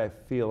 Breaking Bad, I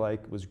feel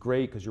like, was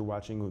great because you're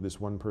watching this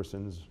one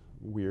person's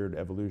weird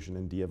evolution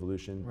and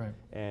de-evolution.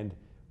 Right.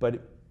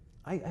 But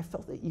I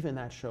felt that even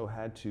that show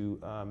had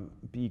to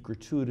be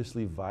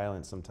gratuitously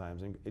violent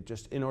sometimes, and it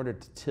just in order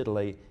to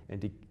titillate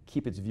and to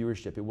keep its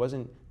viewership. It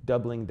wasn't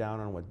doubling down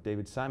on what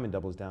David Simon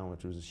doubles down on,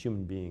 which was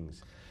human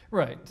beings.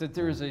 Right, that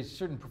there is a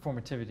certain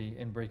performativity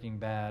in Breaking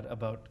Bad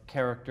about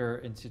character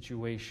and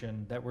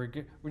situation that we're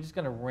just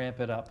going to ramp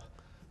it up,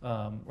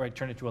 right?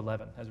 Turn it to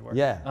 11, as it were.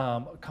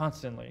 Yeah.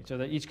 Constantly, so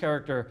that each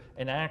character,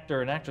 an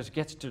actor, an actress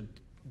gets to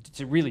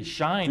really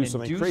shine and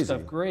do crazy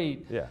stuff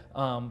great. Yeah.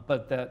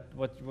 But that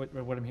what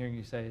I'm hearing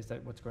you say is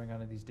that what's going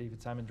on in these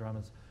David Simon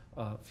dramas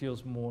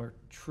feels more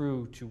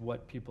true to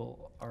what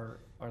people are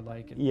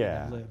like and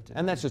have lived.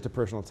 And that's just a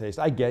personal taste.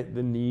 I get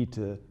the need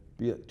to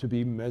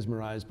be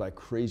mesmerized by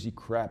crazy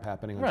crap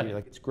happening on TV.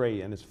 Like, it's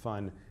great and it's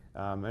fun.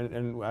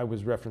 And I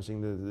was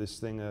referencing this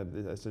thing,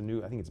 it's a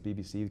new, I think it's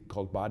BBC,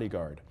 called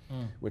Bodyguard,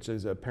 which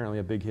is apparently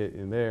a big hit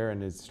in there,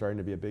 and it's starting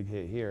to be a big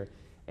hit here.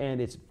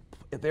 And it's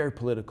very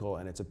political,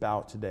 and it's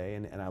about today,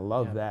 and I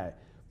love that.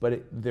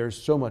 But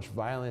there's so much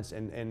violence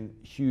and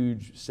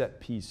huge set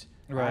piece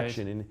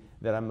action in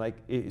that I'm like,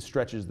 it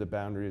stretches the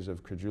boundaries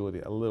of credulity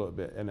a little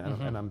bit, and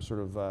I'm sort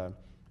of,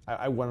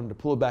 I want them to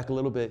pull it back a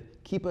little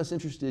bit, keep us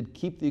interested,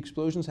 keep the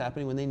explosions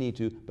happening when they need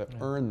to, but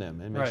earn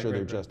them and make sure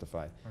they're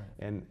justified.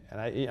 And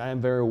I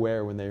am very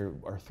aware when they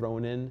are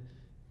thrown in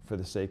for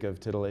the sake of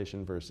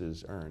titillation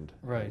versus earned.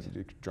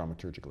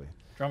 Dramaturgically.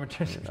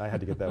 Dramaturgically. I had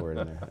to get that word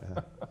in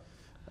there.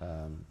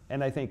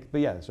 And I think,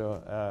 but yeah,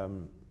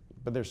 so,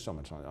 but there's so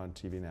much on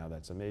TV now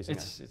that's amazing.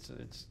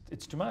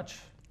 It's too much.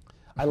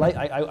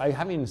 I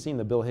haven't even seen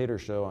the Bill Hader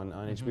show on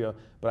HBO,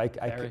 but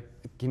I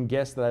can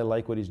guess that I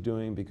like what he's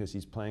doing because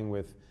he's playing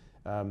with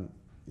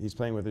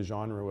a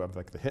genre of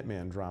like the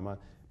hitman drama,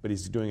 but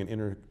he's doing an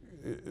inner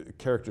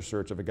character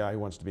search of a guy who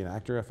wants to be an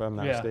actor, if I'm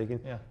not mistaken.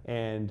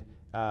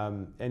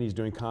 And he's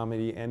doing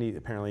comedy, and he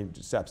apparently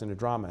steps into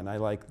drama, and I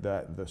like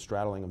the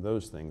straddling of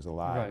those things a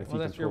lot. Right. If Well, he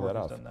that's can pull your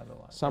that work off, has done that a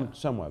lot.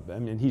 Somewhat. I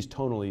mean, he's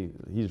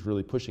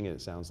really pushing it.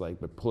 It sounds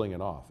like, but pulling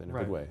it off in a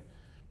good way,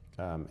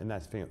 and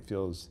that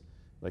feels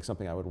like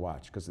something I would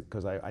watch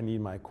because I need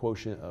my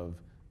quotient of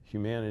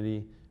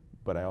humanity,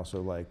 but I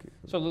also like.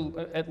 So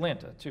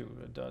Atlanta too.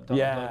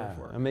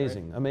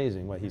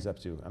 Amazing what he's up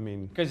to. I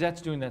mean, because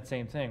that's doing that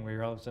same thing where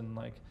you're all of a sudden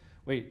like,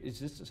 wait, is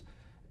this?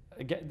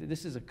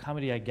 This is a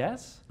comedy, I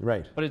guess.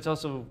 Right. But it's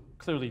also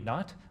clearly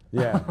not.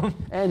 Yeah.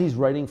 And he's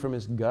writing from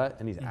his gut,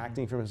 and he's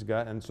acting from his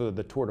gut, and so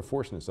the tour de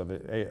forceness of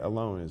it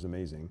alone is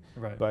amazing.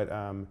 Right. But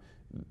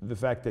the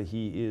fact that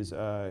he is,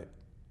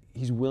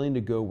 he's willing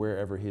to go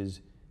wherever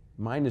his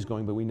mind is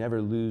going, but we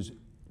never lose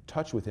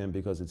touch with him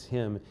because it's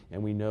him,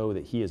 and we know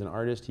that he is an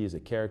artist, he is a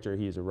character,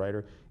 he is a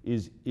writer,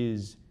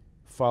 is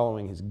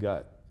following his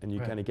gut. And you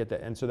kind of get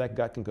that, and so that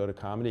gut can go to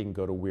comedy, it can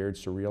go to weird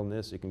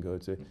surrealness, it can go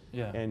to,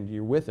 and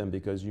you're with him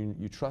because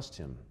you trust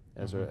him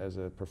as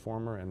a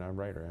performer and a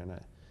writer,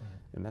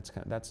 and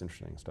that's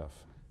interesting stuff.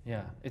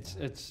 Yeah,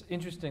 it's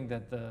interesting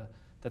that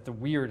the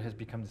weird has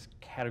become this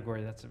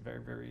category that's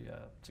very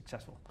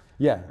successful.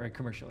 Yeah, very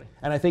commercially.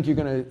 And I think you're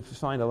going to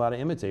find a lot of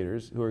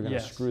imitators who are going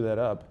to screw that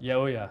up. Yeah,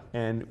 oh yeah.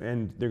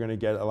 And they're going to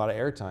get a lot of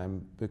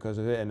airtime because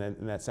of it,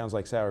 and that sounds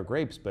like sour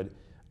grapes, but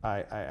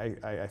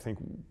I think.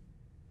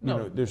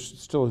 There's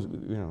still,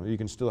 you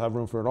can still have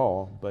room for it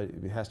all, but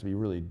it has to be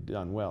really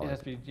done well. It has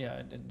to be,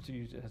 and it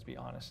has to be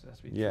honest. It has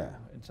to be true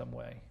in some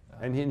way.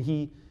 And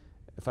he,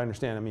 if I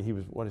understand, I mean, he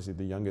was, what is he,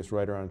 the youngest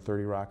writer on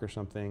 30 Rock or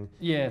something?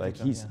 Yeah, like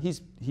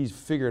he's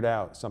figured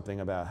out something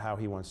about how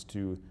he wants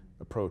to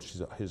approach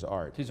his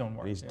art. His own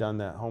work. And he's done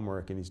that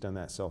homework, and he's done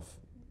that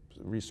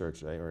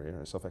self-research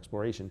or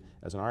self-exploration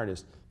as an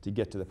artist to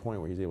get to the point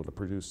where he's able to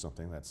produce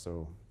something that's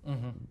so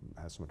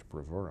has so much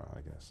bravura, I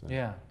guess.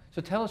 Yeah.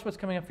 So tell us what's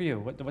coming up for you.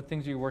 What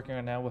things are you working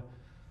on now?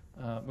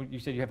 You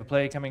said you have a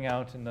play coming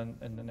out in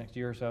the next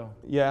year or so.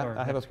 Yeah,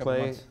 I have a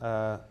play.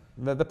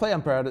 The play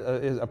I'm proud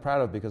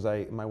of because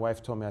my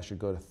wife told me I should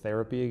go to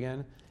therapy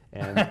again.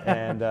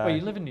 And well,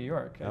 you live in New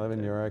York. I live in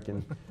New York,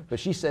 but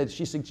she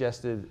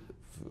suggested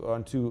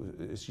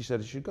she said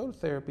you should go to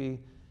therapy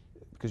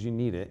because you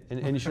need it,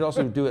 and you should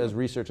also do it as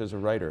research as a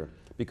writer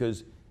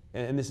because.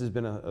 And this has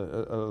been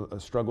a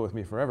struggle with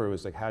me forever. It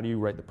was like, how do you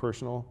write the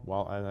personal?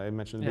 Well, I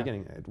mentioned in the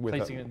beginning,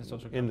 placing it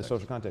in the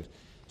social context.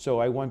 So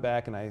I went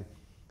back and I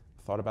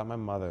thought about my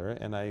mother,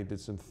 and I did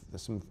some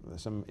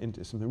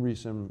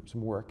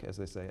work, as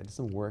they say. I did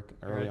some work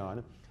early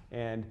on,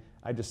 and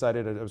I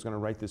decided I was going to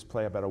write this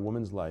play about a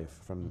woman's life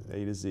from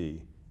A to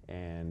Z.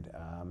 and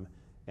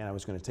I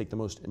was going to take the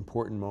most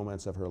important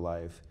moments of her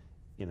life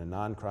in a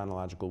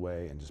non-chronological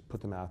way and just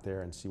put them out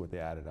there and see what they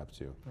added up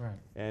to. Right.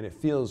 And it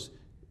feels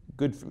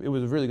good. It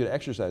was a really good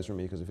exercise for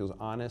me because it feels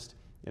honest,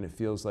 and it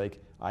feels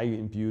like I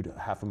imbued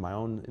half of my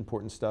own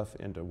important stuff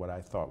into what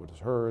I thought was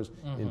hers,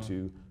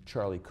 into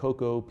Charlie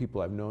Coco,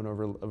 people I've known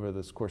over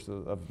this course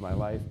of my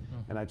life,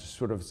 and I just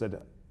sort of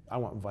said, I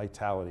want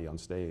vitality on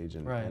stage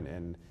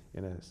and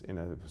in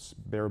a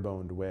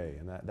bare-boned way,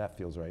 and that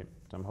feels right.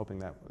 So I'm hoping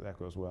that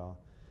goes well.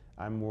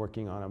 I'm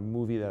working on a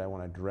movie that I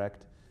want to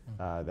direct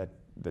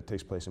that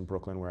takes place in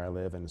Brooklyn, where I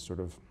live, and it's sort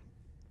of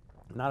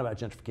not about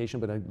gentrification,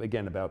 but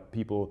again about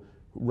people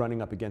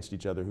running up against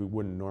each other who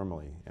wouldn't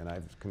normally. And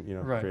I've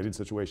created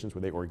situations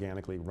where they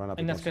organically run up against each other.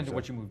 And that's kind of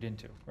what you moved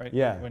into, right?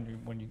 Yeah.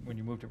 When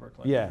you moved to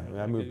Brooklyn. Yeah,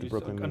 I moved to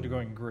Brooklyn.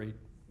 Undergoing great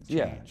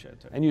change.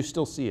 Yeah, and you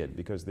still see it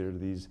because there are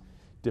these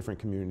different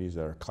communities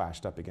that are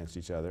clashed up against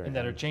each other. And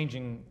that are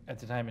changing at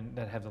the time, and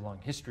that have the long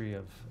history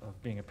of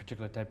being a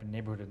particular type of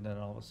neighborhood, and then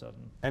all of a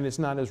sudden. And it's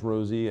not as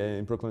rosy,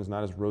 and Brooklyn is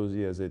not as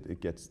rosy as it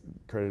gets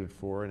credited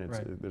for, and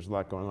there's a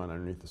lot going on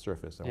underneath the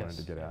surface I wanted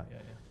to get out. Yeah.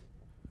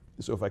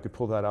 So if I could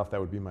pull that off, that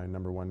would be my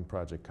 #1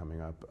 project coming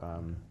up.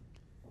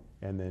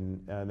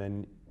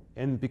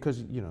 And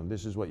because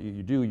this is what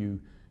you do,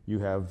 you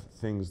have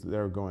things that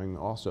are going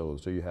also.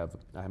 So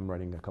I'm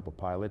writing a couple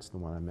pilots, the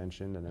one I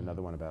mentioned, and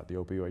another one about the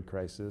opioid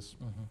crisis.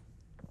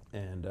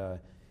 And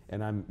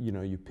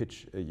you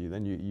pitch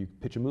you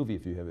pitch a movie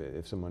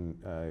if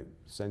someone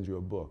sends you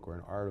a book or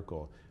an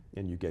article,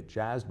 and you get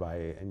jazzed by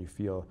it, and you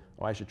feel,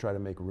 oh, I should try to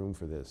make room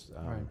for this.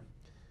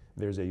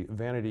 There's a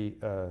Vanity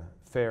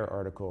Fair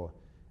article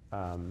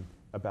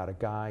about a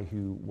guy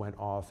who went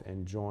off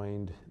and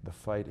joined the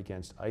fight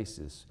against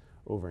ISIS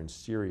over in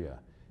Syria.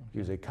 He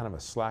was a kind of a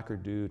slacker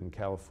dude in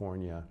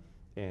California,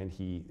 and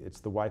it's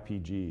the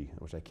YPG,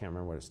 which I can't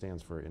remember what it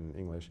stands for in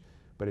English,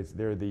 but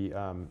they're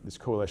this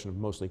coalition of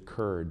mostly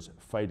Kurds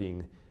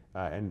fighting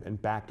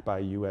and backed by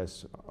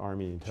U.S.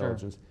 Army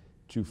intelligence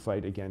to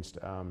fight against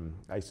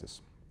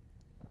ISIS.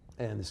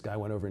 And this guy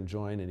went over and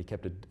joined, and he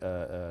kept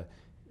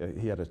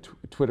he had a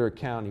Twitter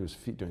account. He was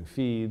doing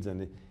feeds,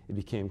 and it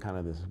became kind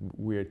of this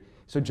weird.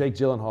 So Jake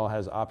Gyllenhaal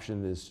has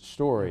optioned this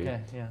story,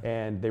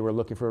 and they were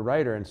looking for a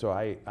writer. And so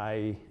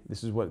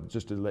this is what,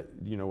 just to let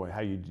you know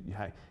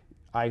how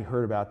I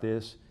heard about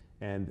this,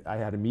 and I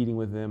had a meeting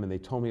with them, and they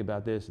told me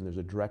about this, and there's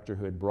a director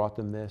who had brought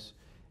them this,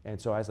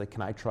 and so I was like,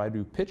 can I try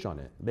to pitch on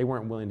it? They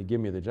weren't willing to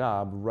give me the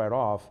job right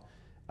off,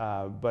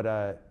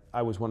 but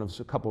I was one of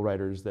a couple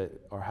writers that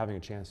are having a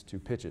chance to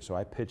pitch it. So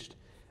I pitched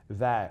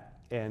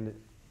that, and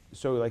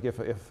so like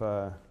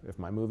if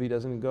my movie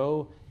doesn't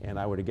go and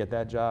I were to get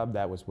that job,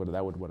 that would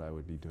what I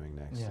would be doing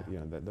next.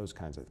 Those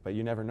kinds of. But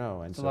you never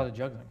know. And it's a lot of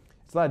juggling.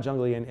 It's a lot of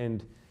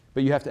juggling,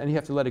 but you have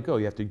to let it go.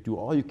 You have to do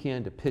all you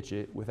can to pitch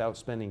it without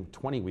spending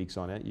 20 weeks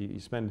on it. You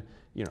spend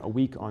a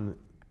week on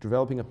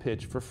developing a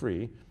pitch for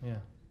free,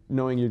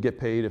 knowing you get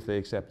paid if they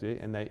accept it,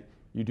 and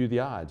you do the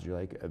odds. You're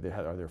like,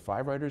 are there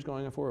 5 writers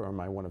going for it, or am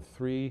I one of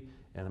 3?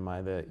 And am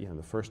I the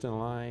first in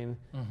line?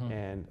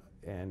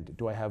 And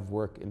do I have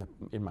work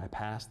in my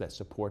past that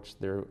supports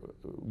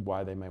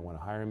why they might want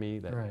to hire me,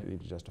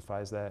 that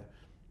justifies that?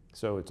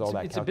 So it's all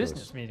that it's calculus. A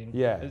business meeting,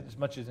 as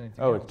much as anything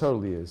else. else. It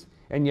totally is.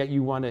 And yet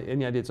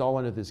and yet it's all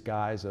under this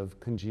guise of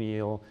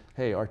congenial,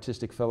 hey,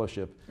 artistic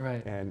fellowship.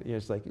 Right. And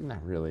it's like,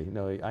 not really.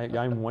 No,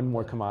 I'm one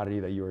more commodity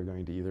that you are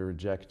going to either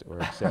reject or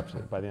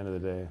accept by the end of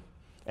the day.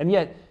 And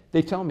yet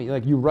they tell me,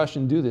 like, you rush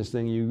and do this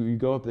thing, you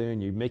go up there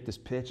and you make this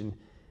pitch, and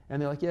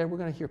they're like, yeah, we're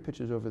going to hear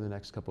pitches over the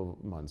next couple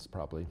of months,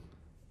 probably.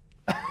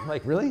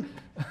 Like, really?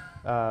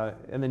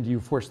 And then do you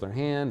force their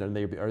hand?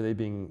 Are they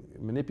being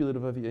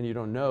manipulative of you? And you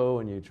don't know,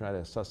 and you try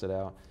to suss it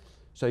out.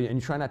 So, and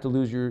you try not to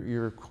lose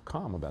your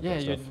calm about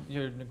that stuff.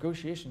 Your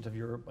negotiations of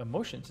your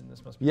emotions in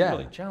this must be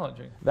really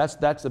challenging.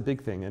 That's a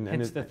big thing. And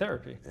hence the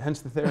therapy.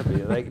 Hence the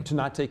therapy, like to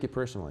not take it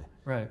personally.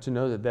 Right. To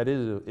know that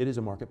it is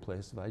a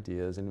marketplace of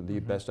ideas, and the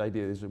best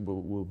ideas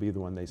will be the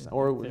one they sign.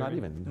 Or not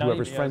even.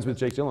 Whoever's friends with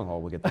Jake Gyllenhaal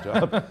will get the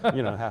job.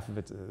 Half of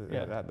it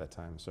at that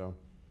time. So.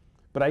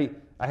 But I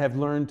have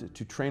learned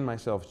to train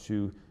myself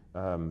to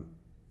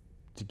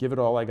give it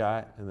all I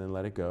got and then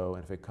let it go.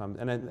 And if it comes,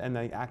 and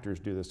the actors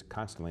do this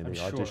constantly. They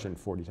audition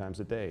 40 times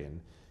a day,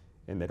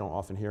 and they don't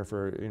often hear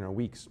for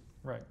weeks.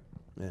 Right.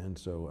 And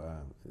so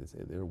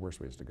there are worse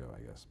ways to go,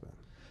 I guess. But.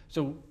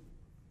 So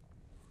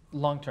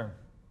long term,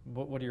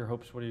 what are your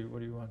hopes? What do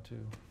you want to?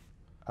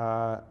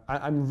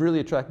 I'm really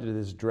attracted to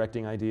this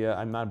directing idea.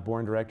 I'm not a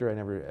born director. I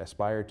never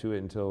aspired to it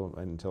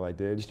until I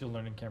did. You're still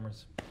learning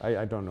cameras.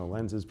 I don't know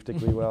lenses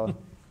particularly well,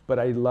 but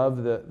I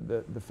love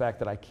the fact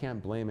that I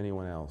can't blame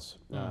anyone else.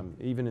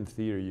 Even in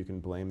theater, you can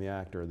blame the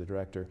actor or the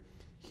director.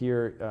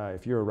 Here,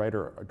 if you're a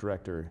writer or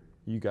director,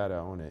 you got to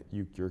own it.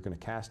 You're going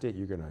to cast it.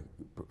 You're going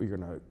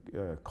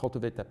to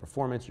cultivate that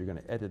performance. You're going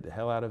to edit the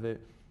hell out of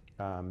it.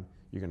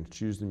 You're going to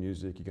choose the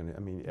music. You're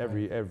going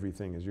to.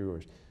 Everything is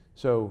yours.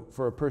 So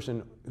for a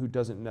person who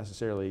doesn't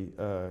necessarily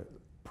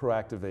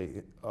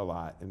proactivate a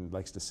lot and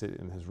likes to sit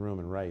in his room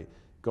and write,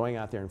 going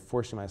out there and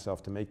forcing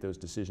myself to make those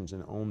decisions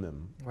and own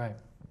them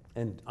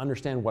and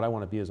understand what I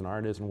want to be as an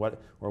artist and what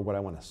I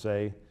want to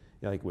say, you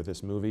know, like with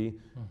this movie.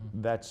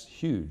 That's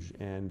huge.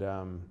 And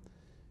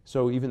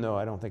so even though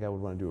I don't think I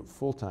would want to do it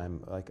full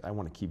time, like I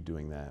want to keep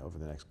doing that over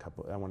the next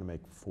couple. I want to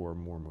make 4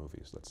 more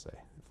movies, let's say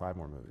 5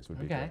 more movies would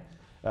be good.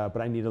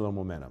 But I need a little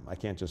momentum. I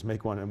can't just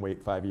make one and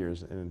wait 5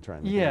 years and try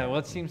and make Yeah, well,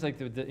 it seems like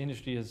the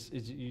industry is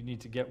you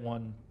need to get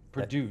one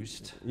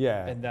produced.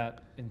 Yeah. And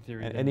that, in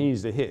theory, and it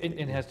needs to hit.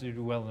 It has to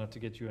do well enough to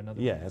get you another.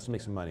 Yeah, it has to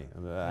make some money.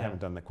 I haven't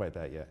done quite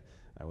that yet.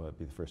 I will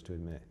be the first to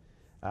admit.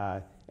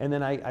 And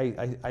then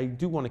I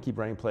do want to keep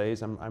writing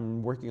plays.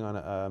 I'm working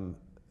on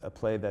a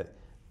play that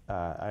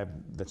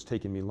that's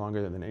taken me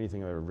longer than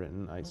anything I've ever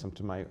written.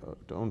 To my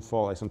own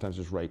fault, I sometimes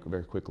just write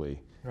very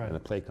quickly, and the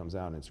play comes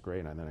out and it's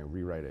great, and then I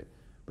rewrite it.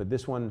 But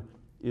this one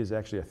is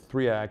actually a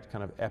 3-act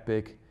kind of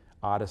epic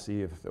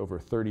odyssey of over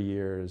 30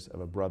 years of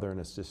a brother and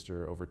a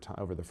sister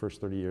over the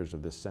first 30 years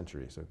of this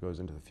century. So it goes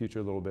into the future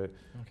a little bit,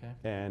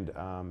 and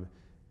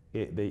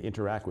they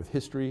interact with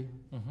history,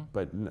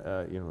 but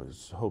you know,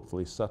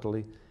 hopefully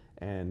subtly,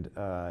 and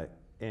I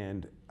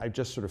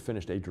just sort of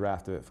finished a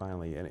draft of it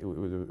finally, and it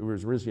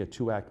was originally a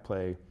 2-act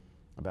play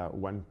about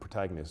one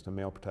protagonist, a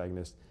male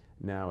protagonist.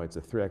 Now it's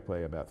a 3-act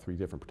play about 3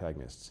 different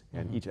protagonists,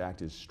 and each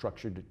act is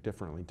structured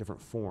differently,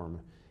 different form,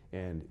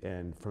 and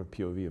from a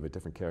POV of a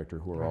different character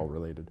who are all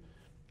related.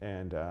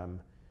 And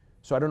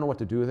so I don't know what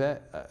to do with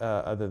that,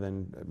 other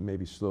than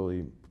maybe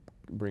slowly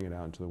bring it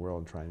out into the world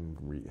and try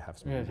and have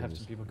some have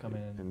some people come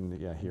in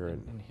and hear it.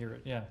 And hear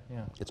it, yeah.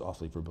 It's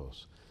awfully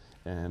verbose.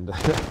 And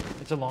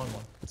it's a long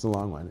one. It's a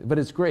long one, but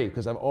it's great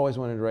because I've always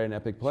wanted to write an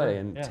epic play,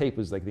 and yeah. Tape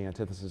was like the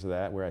antithesis of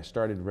that, where I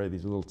started to write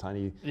these little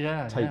tiny,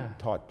 tight,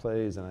 taut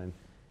plays, and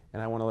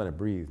I want to let it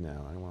breathe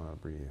now. I don't want to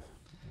breathe.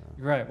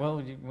 Right. Well,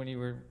 when you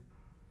were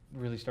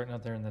really starting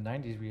out there in the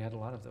 '90s, we had a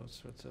lot of those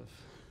sorts of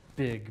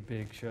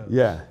big shows.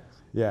 Yeah,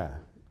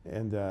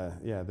 and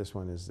this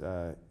one is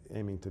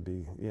aiming to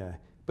be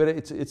But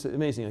it's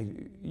amazing.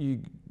 Like,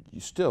 you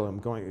still am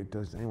going.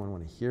 Does anyone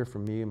want to hear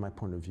from me and my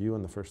point of view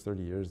in the first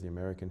 30 years of the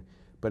American?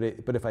 But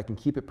if I can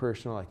keep it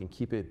personal, I can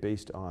keep it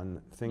based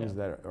on things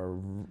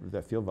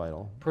that feel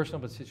vital. Personal,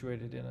 but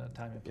situated in a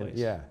time and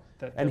place.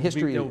 And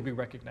history that will be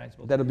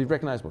recognizable. That'll be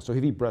recognizable. So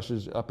if he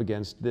brushes up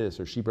against this,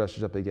 or she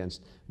brushes up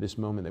against this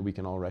moment that we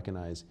can all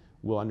recognize,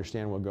 we'll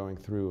understand we're going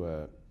through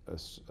a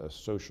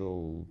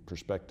social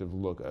perspective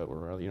look,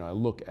 or a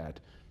look at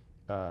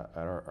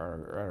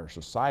our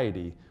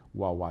society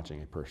while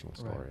watching a personal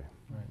story.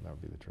 Right. That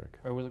would be the trick.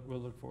 We'll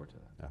look forward to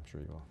that. I'm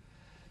sure you will.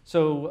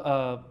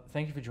 So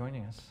thank you for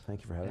joining us.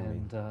 Thank you for having me.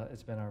 And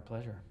it's been our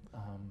pleasure.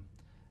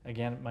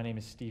 Again, my name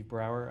is Steve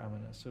Brower. I'm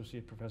an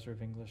associate professor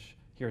of English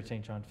here at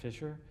St. John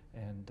Fisher,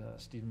 and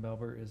Stephen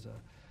Belber is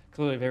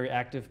clearly a very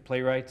active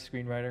playwright,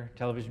 screenwriter,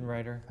 television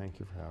writer. Thank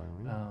you for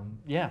having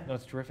me.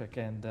 It's terrific.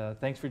 And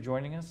thanks for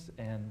joining us,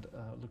 and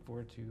look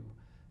forward to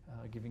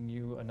giving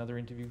you another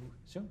interview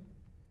soon.